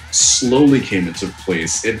kind of slowly came into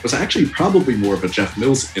place. It was actually probably more of a Jeff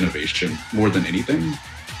Mills innovation more than anything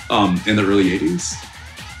in the early 80s.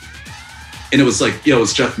 And it was like, it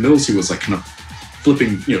was Jeff Mills who was like kind of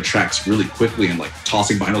flipping, tracks really quickly and like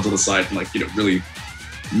tossing vinyl to the side and like, really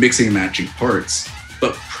mixing and matching parts.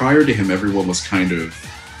 But prior to him, everyone was kind of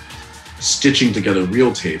stitching together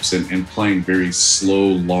reel tapes and playing very slow,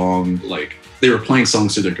 long, like they were playing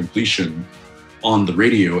songs to their completion on the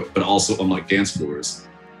radio, but also on like dance floors.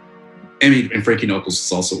 I mean, and Frankie Knuckles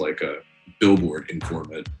was also like a Billboard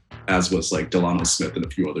informant, as was like Delano Smith and a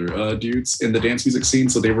few other dudes in the dance music scene.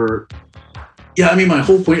 So they were, my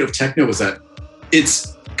whole point of techno was that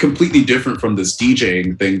it's completely different from this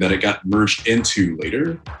DJing thing that it got merged into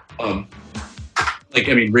later.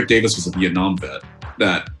 Rick Davis was a Vietnam vet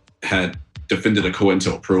that had defended a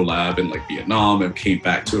COINTELPRO lab in like Vietnam and came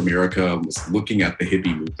back to America and was looking at the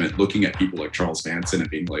hippie movement, looking at people like Charles Manson and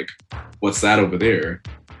being like, what's that over there?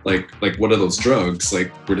 Like what are those drugs?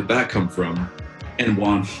 Like, where did that come from? And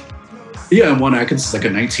Juan Atkins is like a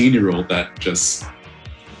 19-year-old that just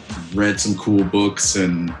read some cool books.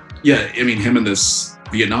 And him and this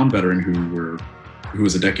Vietnam veteran who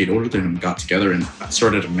was a decade older than him got together and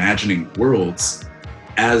started imagining worlds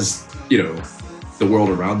as, the world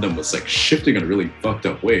around them was like shifting in a really fucked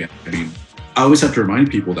up way. I mean, I always have to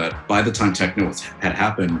remind people that by the time techno had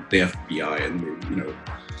happened, the FBI and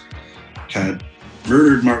had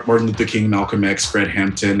murdered Martin Luther King, Malcolm X, Fred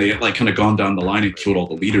Hampton. They had like kind of gone down the line and killed all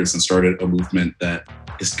the leaders and started a movement that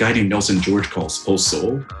this guy named Nelson George calls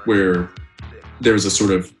post-soul, where there was a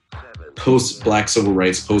sort of post-Black civil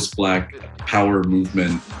rights, post-Black power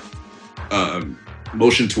movement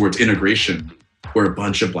motion towards integration, where a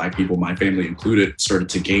bunch of Black people, my family included, started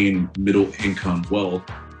to gain middle income wealth,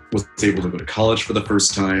 was able to go to college for the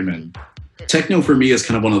first time. And techno for me is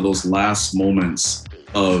kind of one of those last moments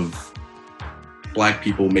of Black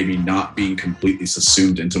people maybe not being completely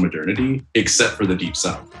subsumed into modernity, except for the Deep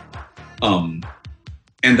South. And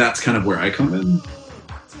that's kind of where I come in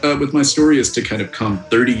with my story, is to kind of come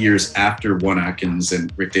 30 years after Juan Atkins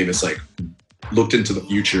and Rick Davis like looked into the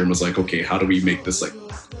future and was like, okay, how do we make this like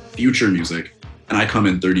future music? And I come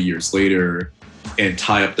in 30 years later and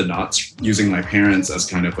tie up the knots using my parents as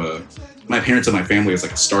kind of my parents and my family as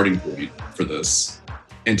like a starting point for this,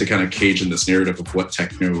 and to kind of cage in this narrative of what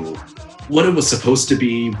techno, what it was supposed to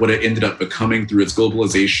be, what it ended up becoming through its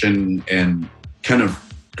globalization, and kind of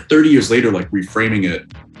 30 years later, like reframing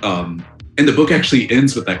it. And the book actually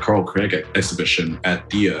ends with that Carl Craig exhibition at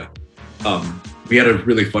DIA. We had a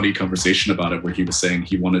really funny conversation about it where he was saying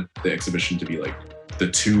he wanted the exhibition to be like the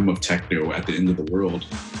tomb of techno at the end of the world.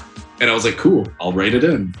 And I was like, cool, I'll write it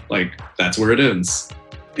in. Like, that's where it ends.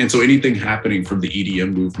 And so anything happening from the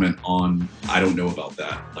EDM movement on, I don't know about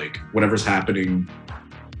that. Like, whatever's happening,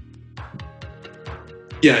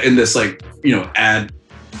 in this like,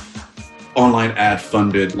 online ad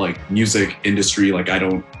funded like music industry, like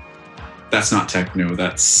that's not techno,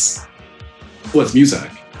 that's what's music.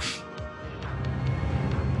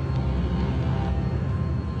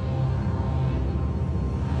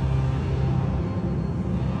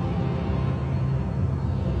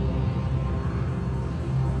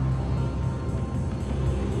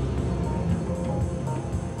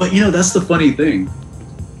 But that's the funny thing.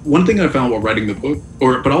 one thing I found while writing the book,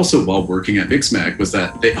 but also while working at Mixmag, was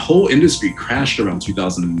that the whole industry crashed around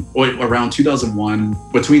 2000, or around 2001,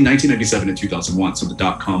 between 1997 and 2001, so the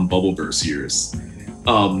dot-com bubble burst years,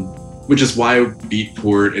 which is why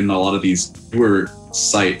Beatport and a lot of these newer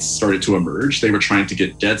sites started to emerge. They were trying to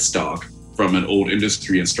get dead stock from an old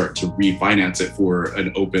industry and start to refinance it for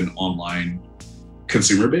an open online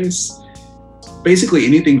consumer base. Basically,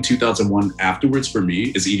 anything 2001 afterwards for me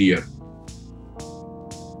is EDM.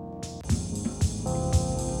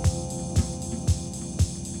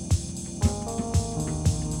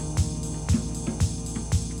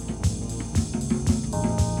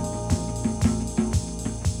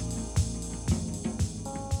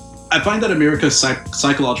 I find that America's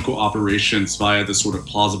psychological operations via this sort of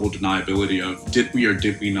plausible deniability of did we or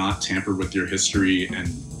did we not tamper with your history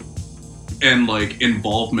and like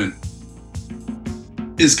involvement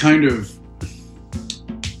is kind of,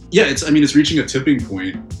 yeah, it's reaching a tipping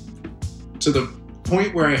point, to the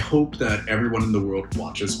point where I hope that everyone in the world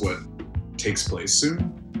watches what takes place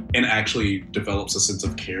soon and actually develops a sense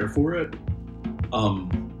of care for it.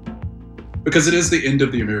 Because it is the end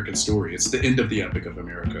of the American story. It's the end of the epic of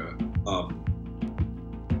America.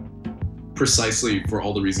 Precisely for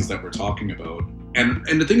all the reasons that we're talking about. And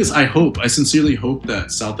the thing is, I sincerely hope that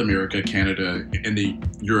South America, Canada, and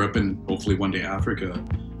Europe, and hopefully one day Africa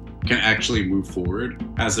can actually move forward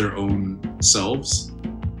as their own selves.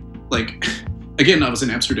 Like, again, I was in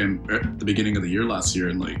Amsterdam at the beginning of the year last year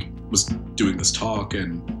and like was doing this talk,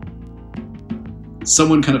 and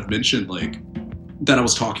someone kind of mentioned like that I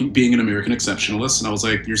was being an American exceptionalist, and I was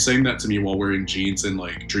like, you're saying that to me while wearing jeans and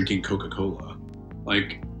like drinking Coca-Cola.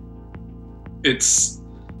 Like, it's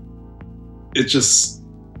just,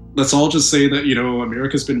 let's all just say that, you know,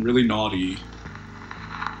 America's been really naughty.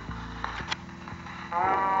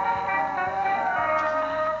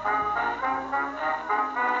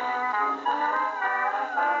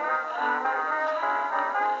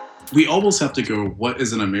 We almost have to go, what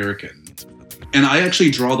is an American? And I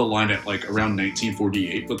actually draw the line at like around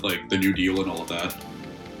 1948 with like the New Deal and all of that,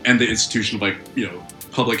 and the institution of like, you know,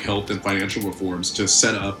 public health and financial reforms to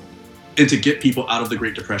set up and to get people out of the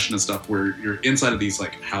Great Depression and stuff, where you're inside of these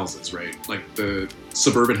like houses, right? Like the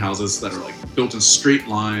suburban houses that are like built in straight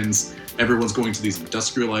lines. Everyone's going to these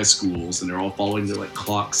industrialized schools and they're all following their like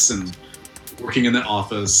clocks and working in the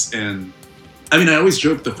office. And I mean, I always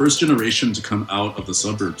joke the first generation to come out of the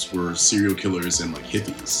suburbs were serial killers and like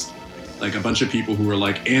hippies. Like a bunch of people who were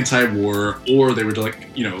like anti-war, or they were like,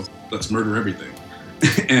 you know, let's murder everything.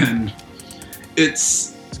 And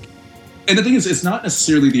the thing is, it's not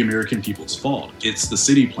necessarily the American people's fault. It's the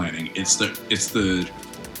city planning. It's the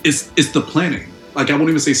planning. Like, I won't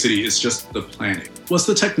even say city, it's just the planning. What's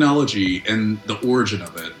the technology and the origin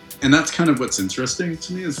of it? And that's kind of what's interesting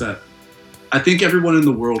to me, is that I think everyone in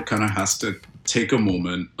the world kind of has to take a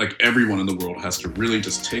moment, like everyone in the world has to really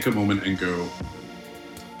just take a moment and go,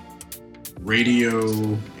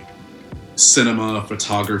 radio, cinema,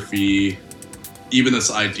 photography, even this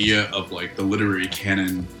idea of like the literary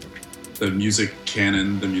canon, the music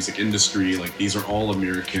canon, the music industry, like these are all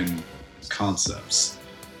American concepts.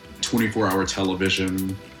 24-hour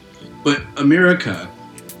television. But America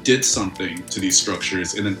did something to these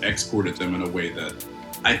structures and then exported them in a way that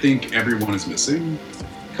I think everyone is missing,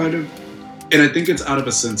 kind of. And I think it's out of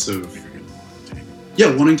a sense of,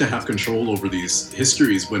 yeah, wanting to have control over these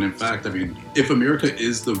histories, when in fact, I mean, if America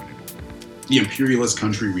is the imperialist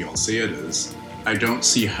country we all say it is, I don't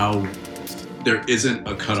see how there isn't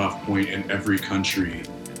a cutoff point in every country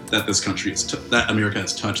that this country is that America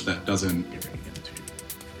has touched that doesn't.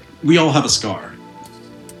 We all have a scar.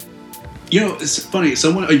 You know, it's funny.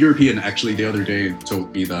 A European actually the other day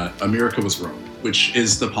told me that America was Rome, which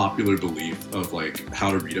is the popular belief of like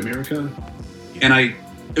how to read America, and I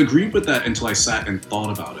agreed with that until I sat and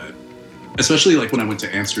thought about it. Especially like when I went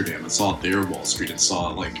to Amsterdam and saw their Wall Street and saw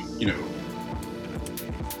like, you know,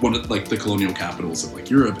 one of like the colonial capitals of like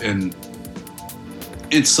Europe, and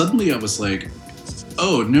suddenly I was like,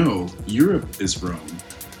 oh no, Europe is Rome.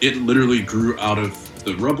 It literally grew out of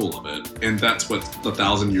the rubble of it, and that's what the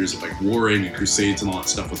 1,000 years of like warring and crusades and all that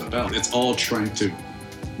stuff was about. It's all trying to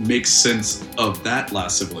make sense of that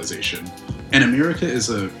last civilization, and America is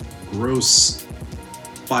a gross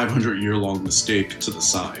 500-year-long mistake to the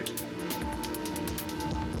side.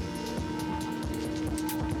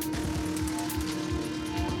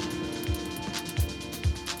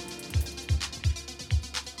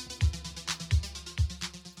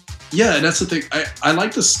 Yeah, and that's the thing. I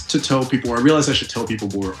like this to tell people, or I realize I should tell people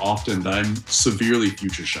more often, that I'm severely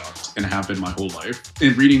future shocked and have been my whole life.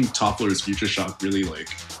 And reading Toppler's Future Shock really, like,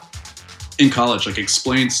 in college, like,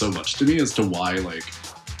 explained so much to me as to why, like,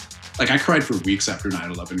 like I cried for weeks after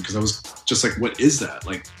 9/11 because I was just like, what is that?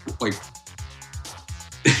 Like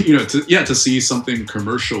to see something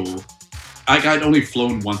commercial. I'd only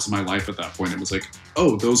flown once in my life at that point. It was like,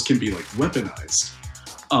 oh, those can be like weaponized.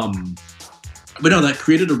 But no, that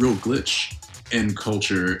created a real glitch in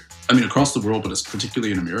culture. I mean, across the world, but it's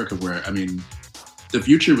particularly in America where, I mean, the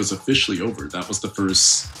future was officially over. That was the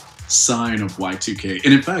first sign of Y2K.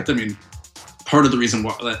 And in fact, I mean, part of the reason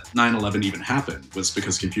why that 9/11 even happened was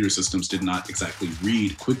because computer systems did not exactly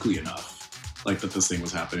read quickly enough, like that this thing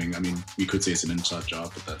was happening. I mean, we could say it's an inside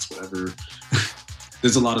job, but that's whatever.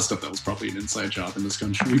 There's a lot of stuff that was probably an inside job in this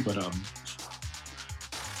country, but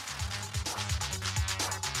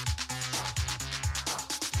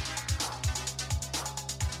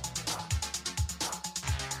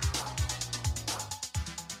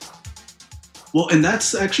well, and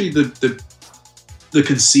that's actually the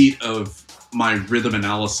conceit of my rhythm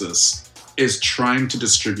analysis, is trying to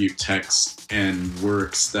distribute text and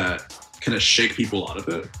works that kind of shake people out of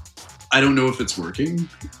it. I don't know if it's working,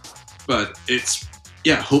 but it's,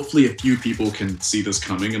 yeah, hopefully a few people can see this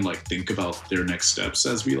coming and like think about their next steps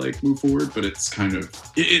as we like move forward. But it's kind of,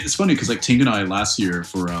 it's funny because like Ting and I last year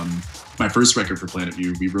for my first record for Planet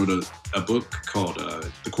View, we wrote a book called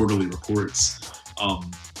The Quarterly Reports,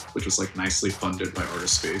 which was like nicely funded by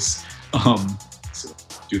Artist Space. So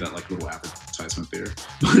do that like little advertisement there.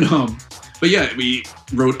 But yeah, we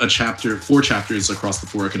wrote 4 chapters across the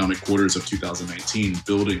 4 economic quarters of 2019,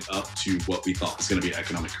 building up to what we thought was going to be an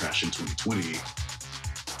economic crash in 2020.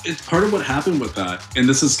 It's part of what happened with that, and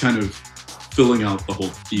this is kind of filling out the whole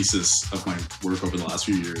thesis of my work over the last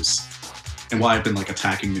few years, and why I've been like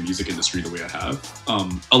attacking the music industry the way I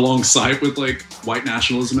have, alongside with like white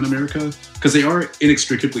nationalism in America, because they are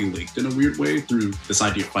inextricably linked in a weird way through this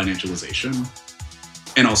idea of financialization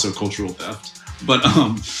and also cultural theft. But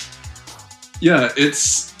yeah,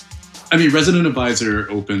 I mean, Resident Advisor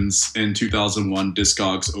opens in 2001,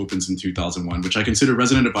 Discogs opens in 2001, which I consider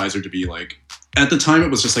Resident Advisor to be like, at the time it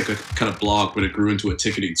was just like a kind of blog, but it grew into a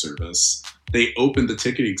ticketing service. They opened the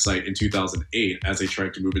ticketing site in 2008 as they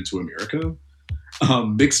tried to move into America.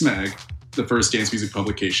 Mixmag, the first dance music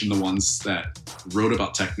publication, the ones that wrote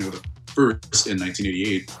about techno the first in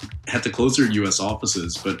 1988, had to close their US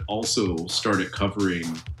offices, but also started covering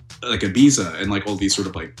like Ibiza and like all these sort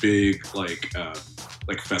of like big like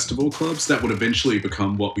festival clubs that would eventually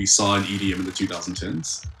become what we saw in EDM in the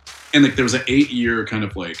 2010s. And like there was an 8-year kind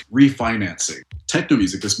of like refinancing techno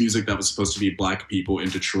music, this music that was supposed to be Black people in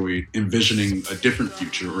Detroit envisioning a different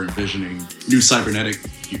future or envisioning new cybernetic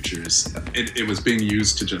futures. It was being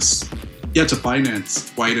used to just, to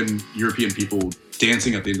finance white and European people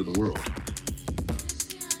dancing at the end of the world.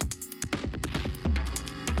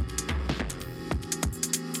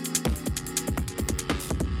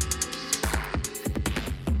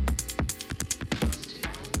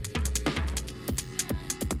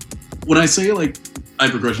 When I say like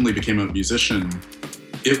I begrudgingly became a musician,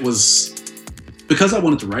 it was because I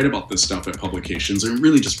wanted to write about this stuff at publications and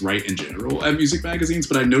really just write in general at music magazines,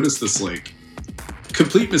 but I noticed this like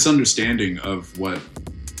complete misunderstanding of what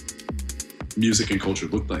music and culture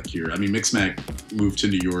looked like here. I mean, Mixmag moved to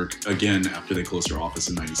New York again after they closed their office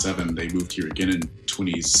in 97. They moved here again in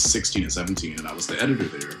 2016 and 17, and I was the editor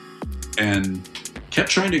there. And kept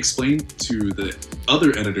trying to explain to the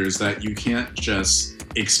other editors that you can't just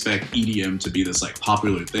expect EDM to be this like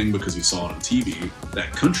popular thing because you saw it on TV.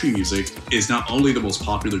 That country music is not only the most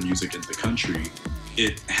popular music in the country,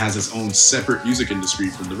 it has its own separate music industry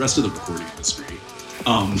from the rest of the recording industry.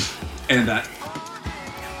 And that,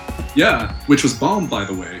 which was bombed, by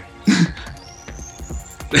the way.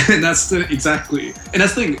 And that's the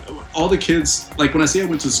thing, all the kids, like when I say I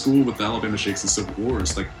went to school with the Alabama Shakes and Civil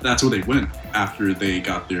Wars, like that's where they went after they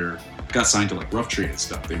got signed to like Rough Trade and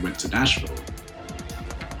stuff. They went to Nashville.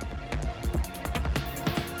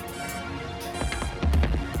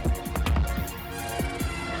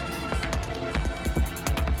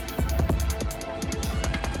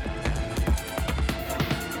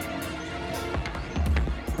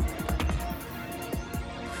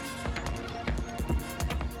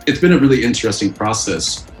 It's been a really interesting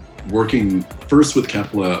process working first with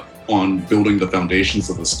Kepler on building the foundations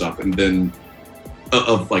of this stuff, and then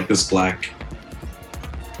of like this Black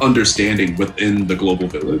understanding within the global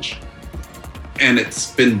village. And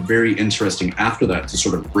it's been very interesting after that to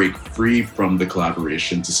sort of break free from the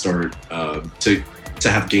collaboration, to start to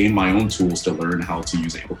have gained my own tools to learn how to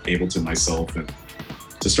use Ableton myself, and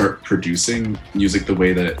to start producing music the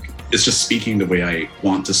way that it's just speaking the way I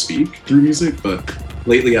want to speak through music. But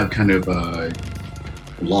lately I've kind of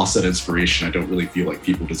lost that inspiration. I don't really feel like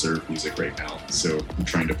people deserve music right now, so I'm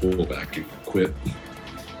trying to pull back and quit.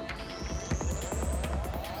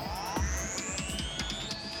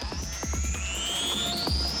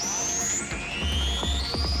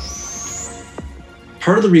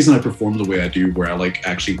 part of the reason I perform the way I do, where I like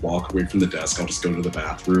actually walk away from the desk, I'll just go to the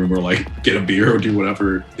bathroom or like get a beer or do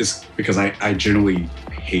whatever, is because I generally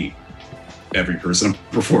hate every person I'm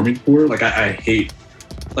performing for. Like I hate,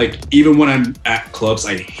 like even when I'm at clubs,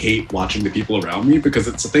 I hate watching the people around me, because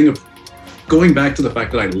it's a thing of going back to the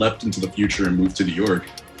fact that I left into the future and moved to New York.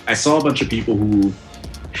 I saw a bunch of people who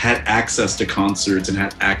had access to concerts and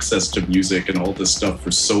had access to music and all this stuff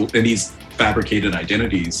and these fabricated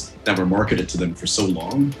identities that were marketed to them for so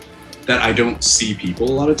long, that I don't see people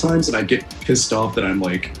a lot of times, and I get pissed off that I'm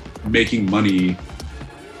like making money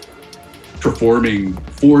performing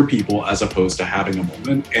for people as opposed to having a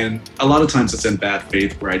moment. And a lot of times it's in bad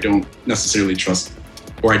faith, where I don't necessarily trust,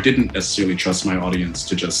 or I didn't necessarily trust my audience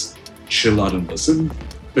to just chill out and listen,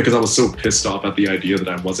 because I was so pissed off at the idea that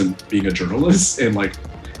I wasn't being a journalist, and like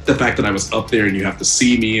the fact that I was up there and you have to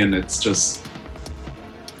see me, and it's just,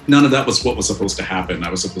 none of that was what was supposed to happen. I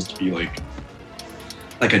was supposed to be like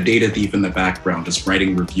a data thief in the background, just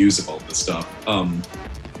writing reviews of all this stuff.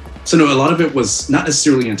 So no, a lot of it was not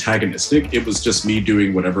necessarily antagonistic. It was just me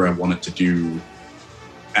doing whatever I wanted to do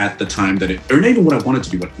at the time that or not even what I wanted to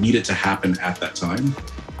do, what needed to happen at that time.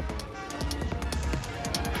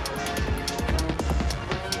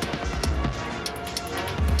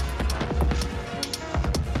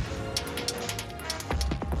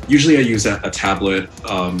 Usually I use a tablet,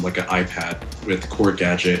 like an iPad with Core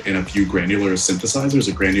Gadget and a few granular synthesizers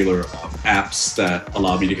or granular apps that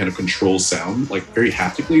allow me to kind of control sound, like very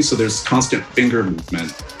haptically. So there's constant finger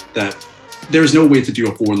movement that there's no way to do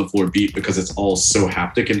a 4-on-the-floor beat, because it's all so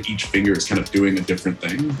haptic and each finger is kind of doing a different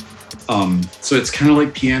thing. So it's kind of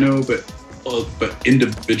like piano, but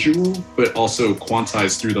individual, but also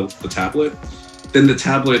quantized through the tablet. Then the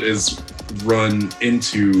tablet is run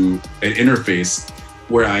into an interface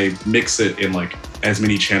where I mix it in like as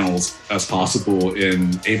many channels as possible in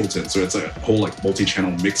Ableton. So it's a whole like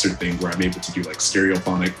multi-channel mixer thing where I'm able to do like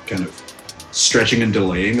stereophonic kind of stretching and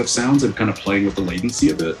delaying of sounds and kind of playing with the latency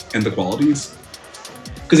of it and the qualities.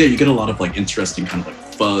 Because yeah, you get a lot of like interesting kind of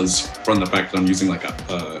like fuzz from the fact that I'm using like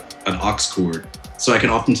an aux cord. So I can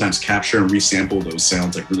oftentimes capture and resample those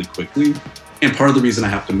sounds like really quickly. And part of the reason I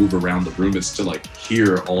have to move around the room is to like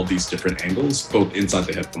hear all of these different angles, both inside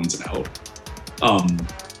the headphones and out.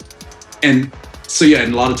 And so yeah,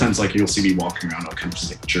 and a lot of times like you'll see me walking around, I'll kind of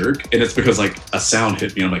just like jerk, and it's because like a sound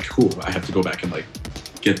hit me, and I'm like, cool, I have to go back and like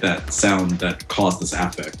get that sound that caused this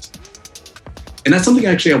affect. And that's something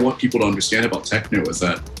actually I want people to understand about techno, is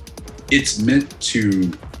that it's meant to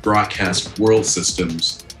broadcast world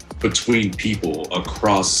systems between people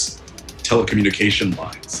across telecommunication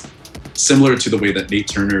lines, similar to the way that Nate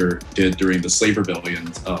Turner did during the Slave Rebellion,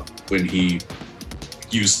 when he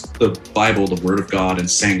used the Bible, the Word of God,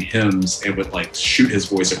 and sang hymns and would like shoot his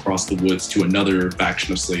voice across the woods to another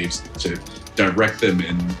faction of slaves to direct them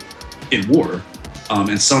in war.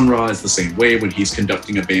 And Sun Ra is the same way when he's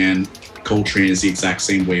conducting a band. Coltrane is the exact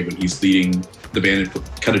same way when he's leading the band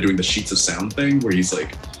and kind of doing the sheets of sound thing, where he's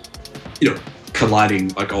like, colliding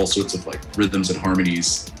like all sorts of like rhythms and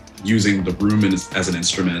harmonies, using the room as an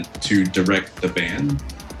instrument to direct the band.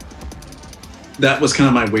 That was kind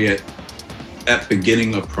of my way at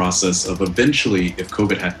beginning a process of eventually, if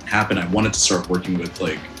COVID hadn't happened, I wanted to start working with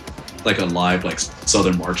like a live like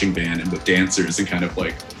Southern marching band and with dancers and kind of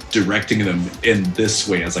like directing them in this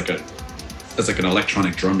way as like an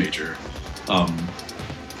electronic drum major.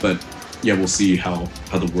 But yeah, we'll see how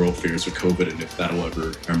the world fares with COVID and if that'll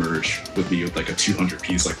ever emerge with me with like a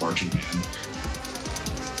 200-piece like marching band.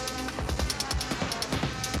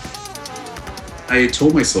 I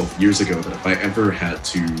told myself years ago that if I ever had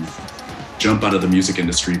to jump out of the music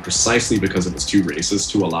industry precisely because it was too racist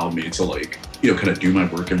to allow me to like, kind of do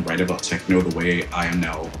my work and write about techno the way I am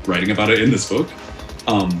now writing about it in this book.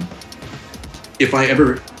 If I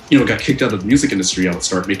ever, got kicked out of the music industry, I would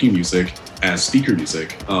start making music as speaker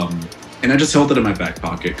music. And I just held it in my back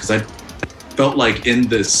pocket because I felt like in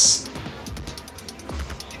this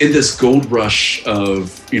gold rush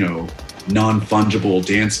of, non-fungible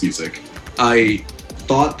dance music, I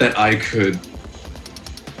thought that I could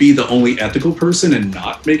be the only ethical person and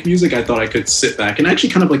not make music. I thought I could sit back and actually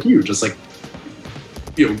kind of like you, just like,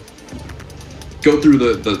 go through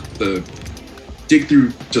the dig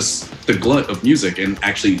through just the glut of music and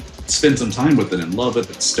actually spend some time with it and love it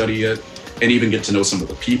and study it and even get to know some of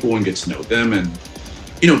the people and get to know them and,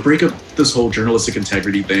 break up this whole journalistic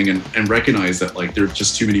integrity thing and recognize that like there are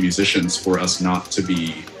just too many musicians for us not to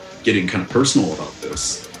be getting kind of personal about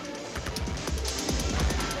this.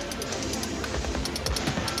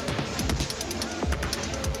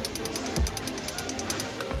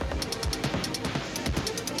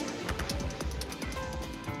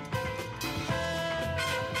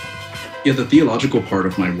 Yeah, the theological part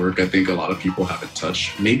of my work, I think a lot of people haven't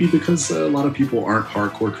touched. Maybe because a lot of people aren't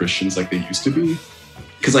hardcore Christians like they used to be.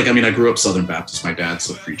 Because, like, I mean, I grew up Southern Baptist. My dad's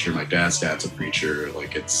a preacher. My dad's a preacher.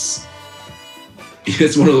 Like, it's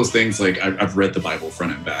one of those things, like, I've read the Bible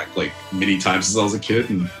front and back, like, many times since I was a kid.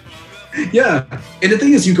 And yeah. And the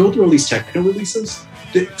thing is, you go through all these techno releases,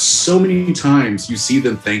 so many times you see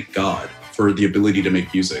them thank God for the ability to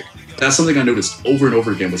make music. That's something I noticed over and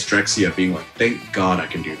over again, was Drexciya being like, thank God I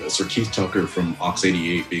can do this. Or Keith Tucker from Ox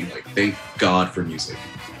 88 being like, thank God for music.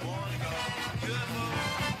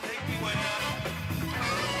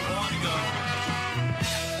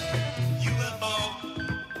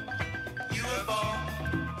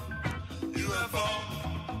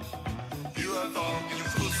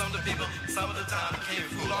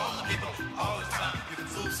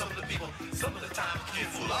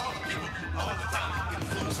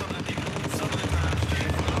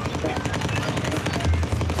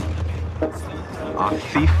 Our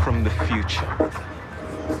thief from the future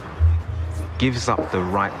gives up the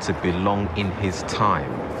right to belong in his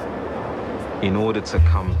time in order to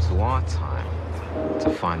come to our time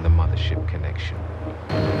to find the mothership connection.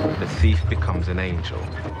 The thief becomes an angel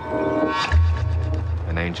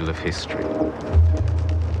of history.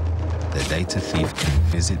 The data thief can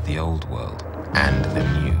visit the old world and the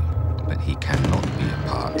new, but he cannot be a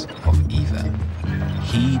part of either.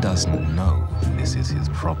 He doesn't know this is his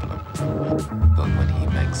problem, but when he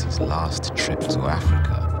makes his last trip to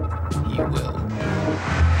Africa, he will.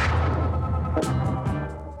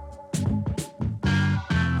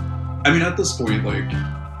 I mean, at this point, like,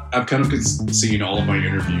 I've kind of seen all of my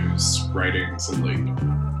interviews, writings, and,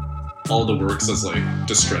 like, all the works as, like,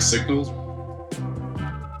 distress signals.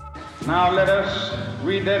 Now let us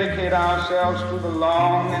rededicate ourselves to the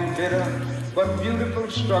long and bitter but beautiful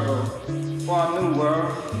struggle for a new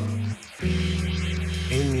world.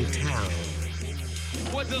 In town.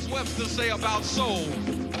 What does Webster say about soul?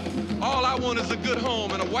 All I want is a good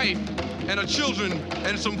home and a wife and a children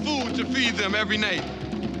and some food to feed them every night.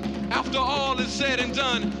 After all is said and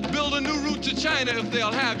done, build a new route to China if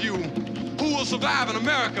they'll have you. Who will survive in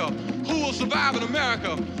America? Who will survive in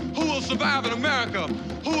America? Who will survive in America?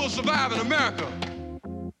 Who will survive in America?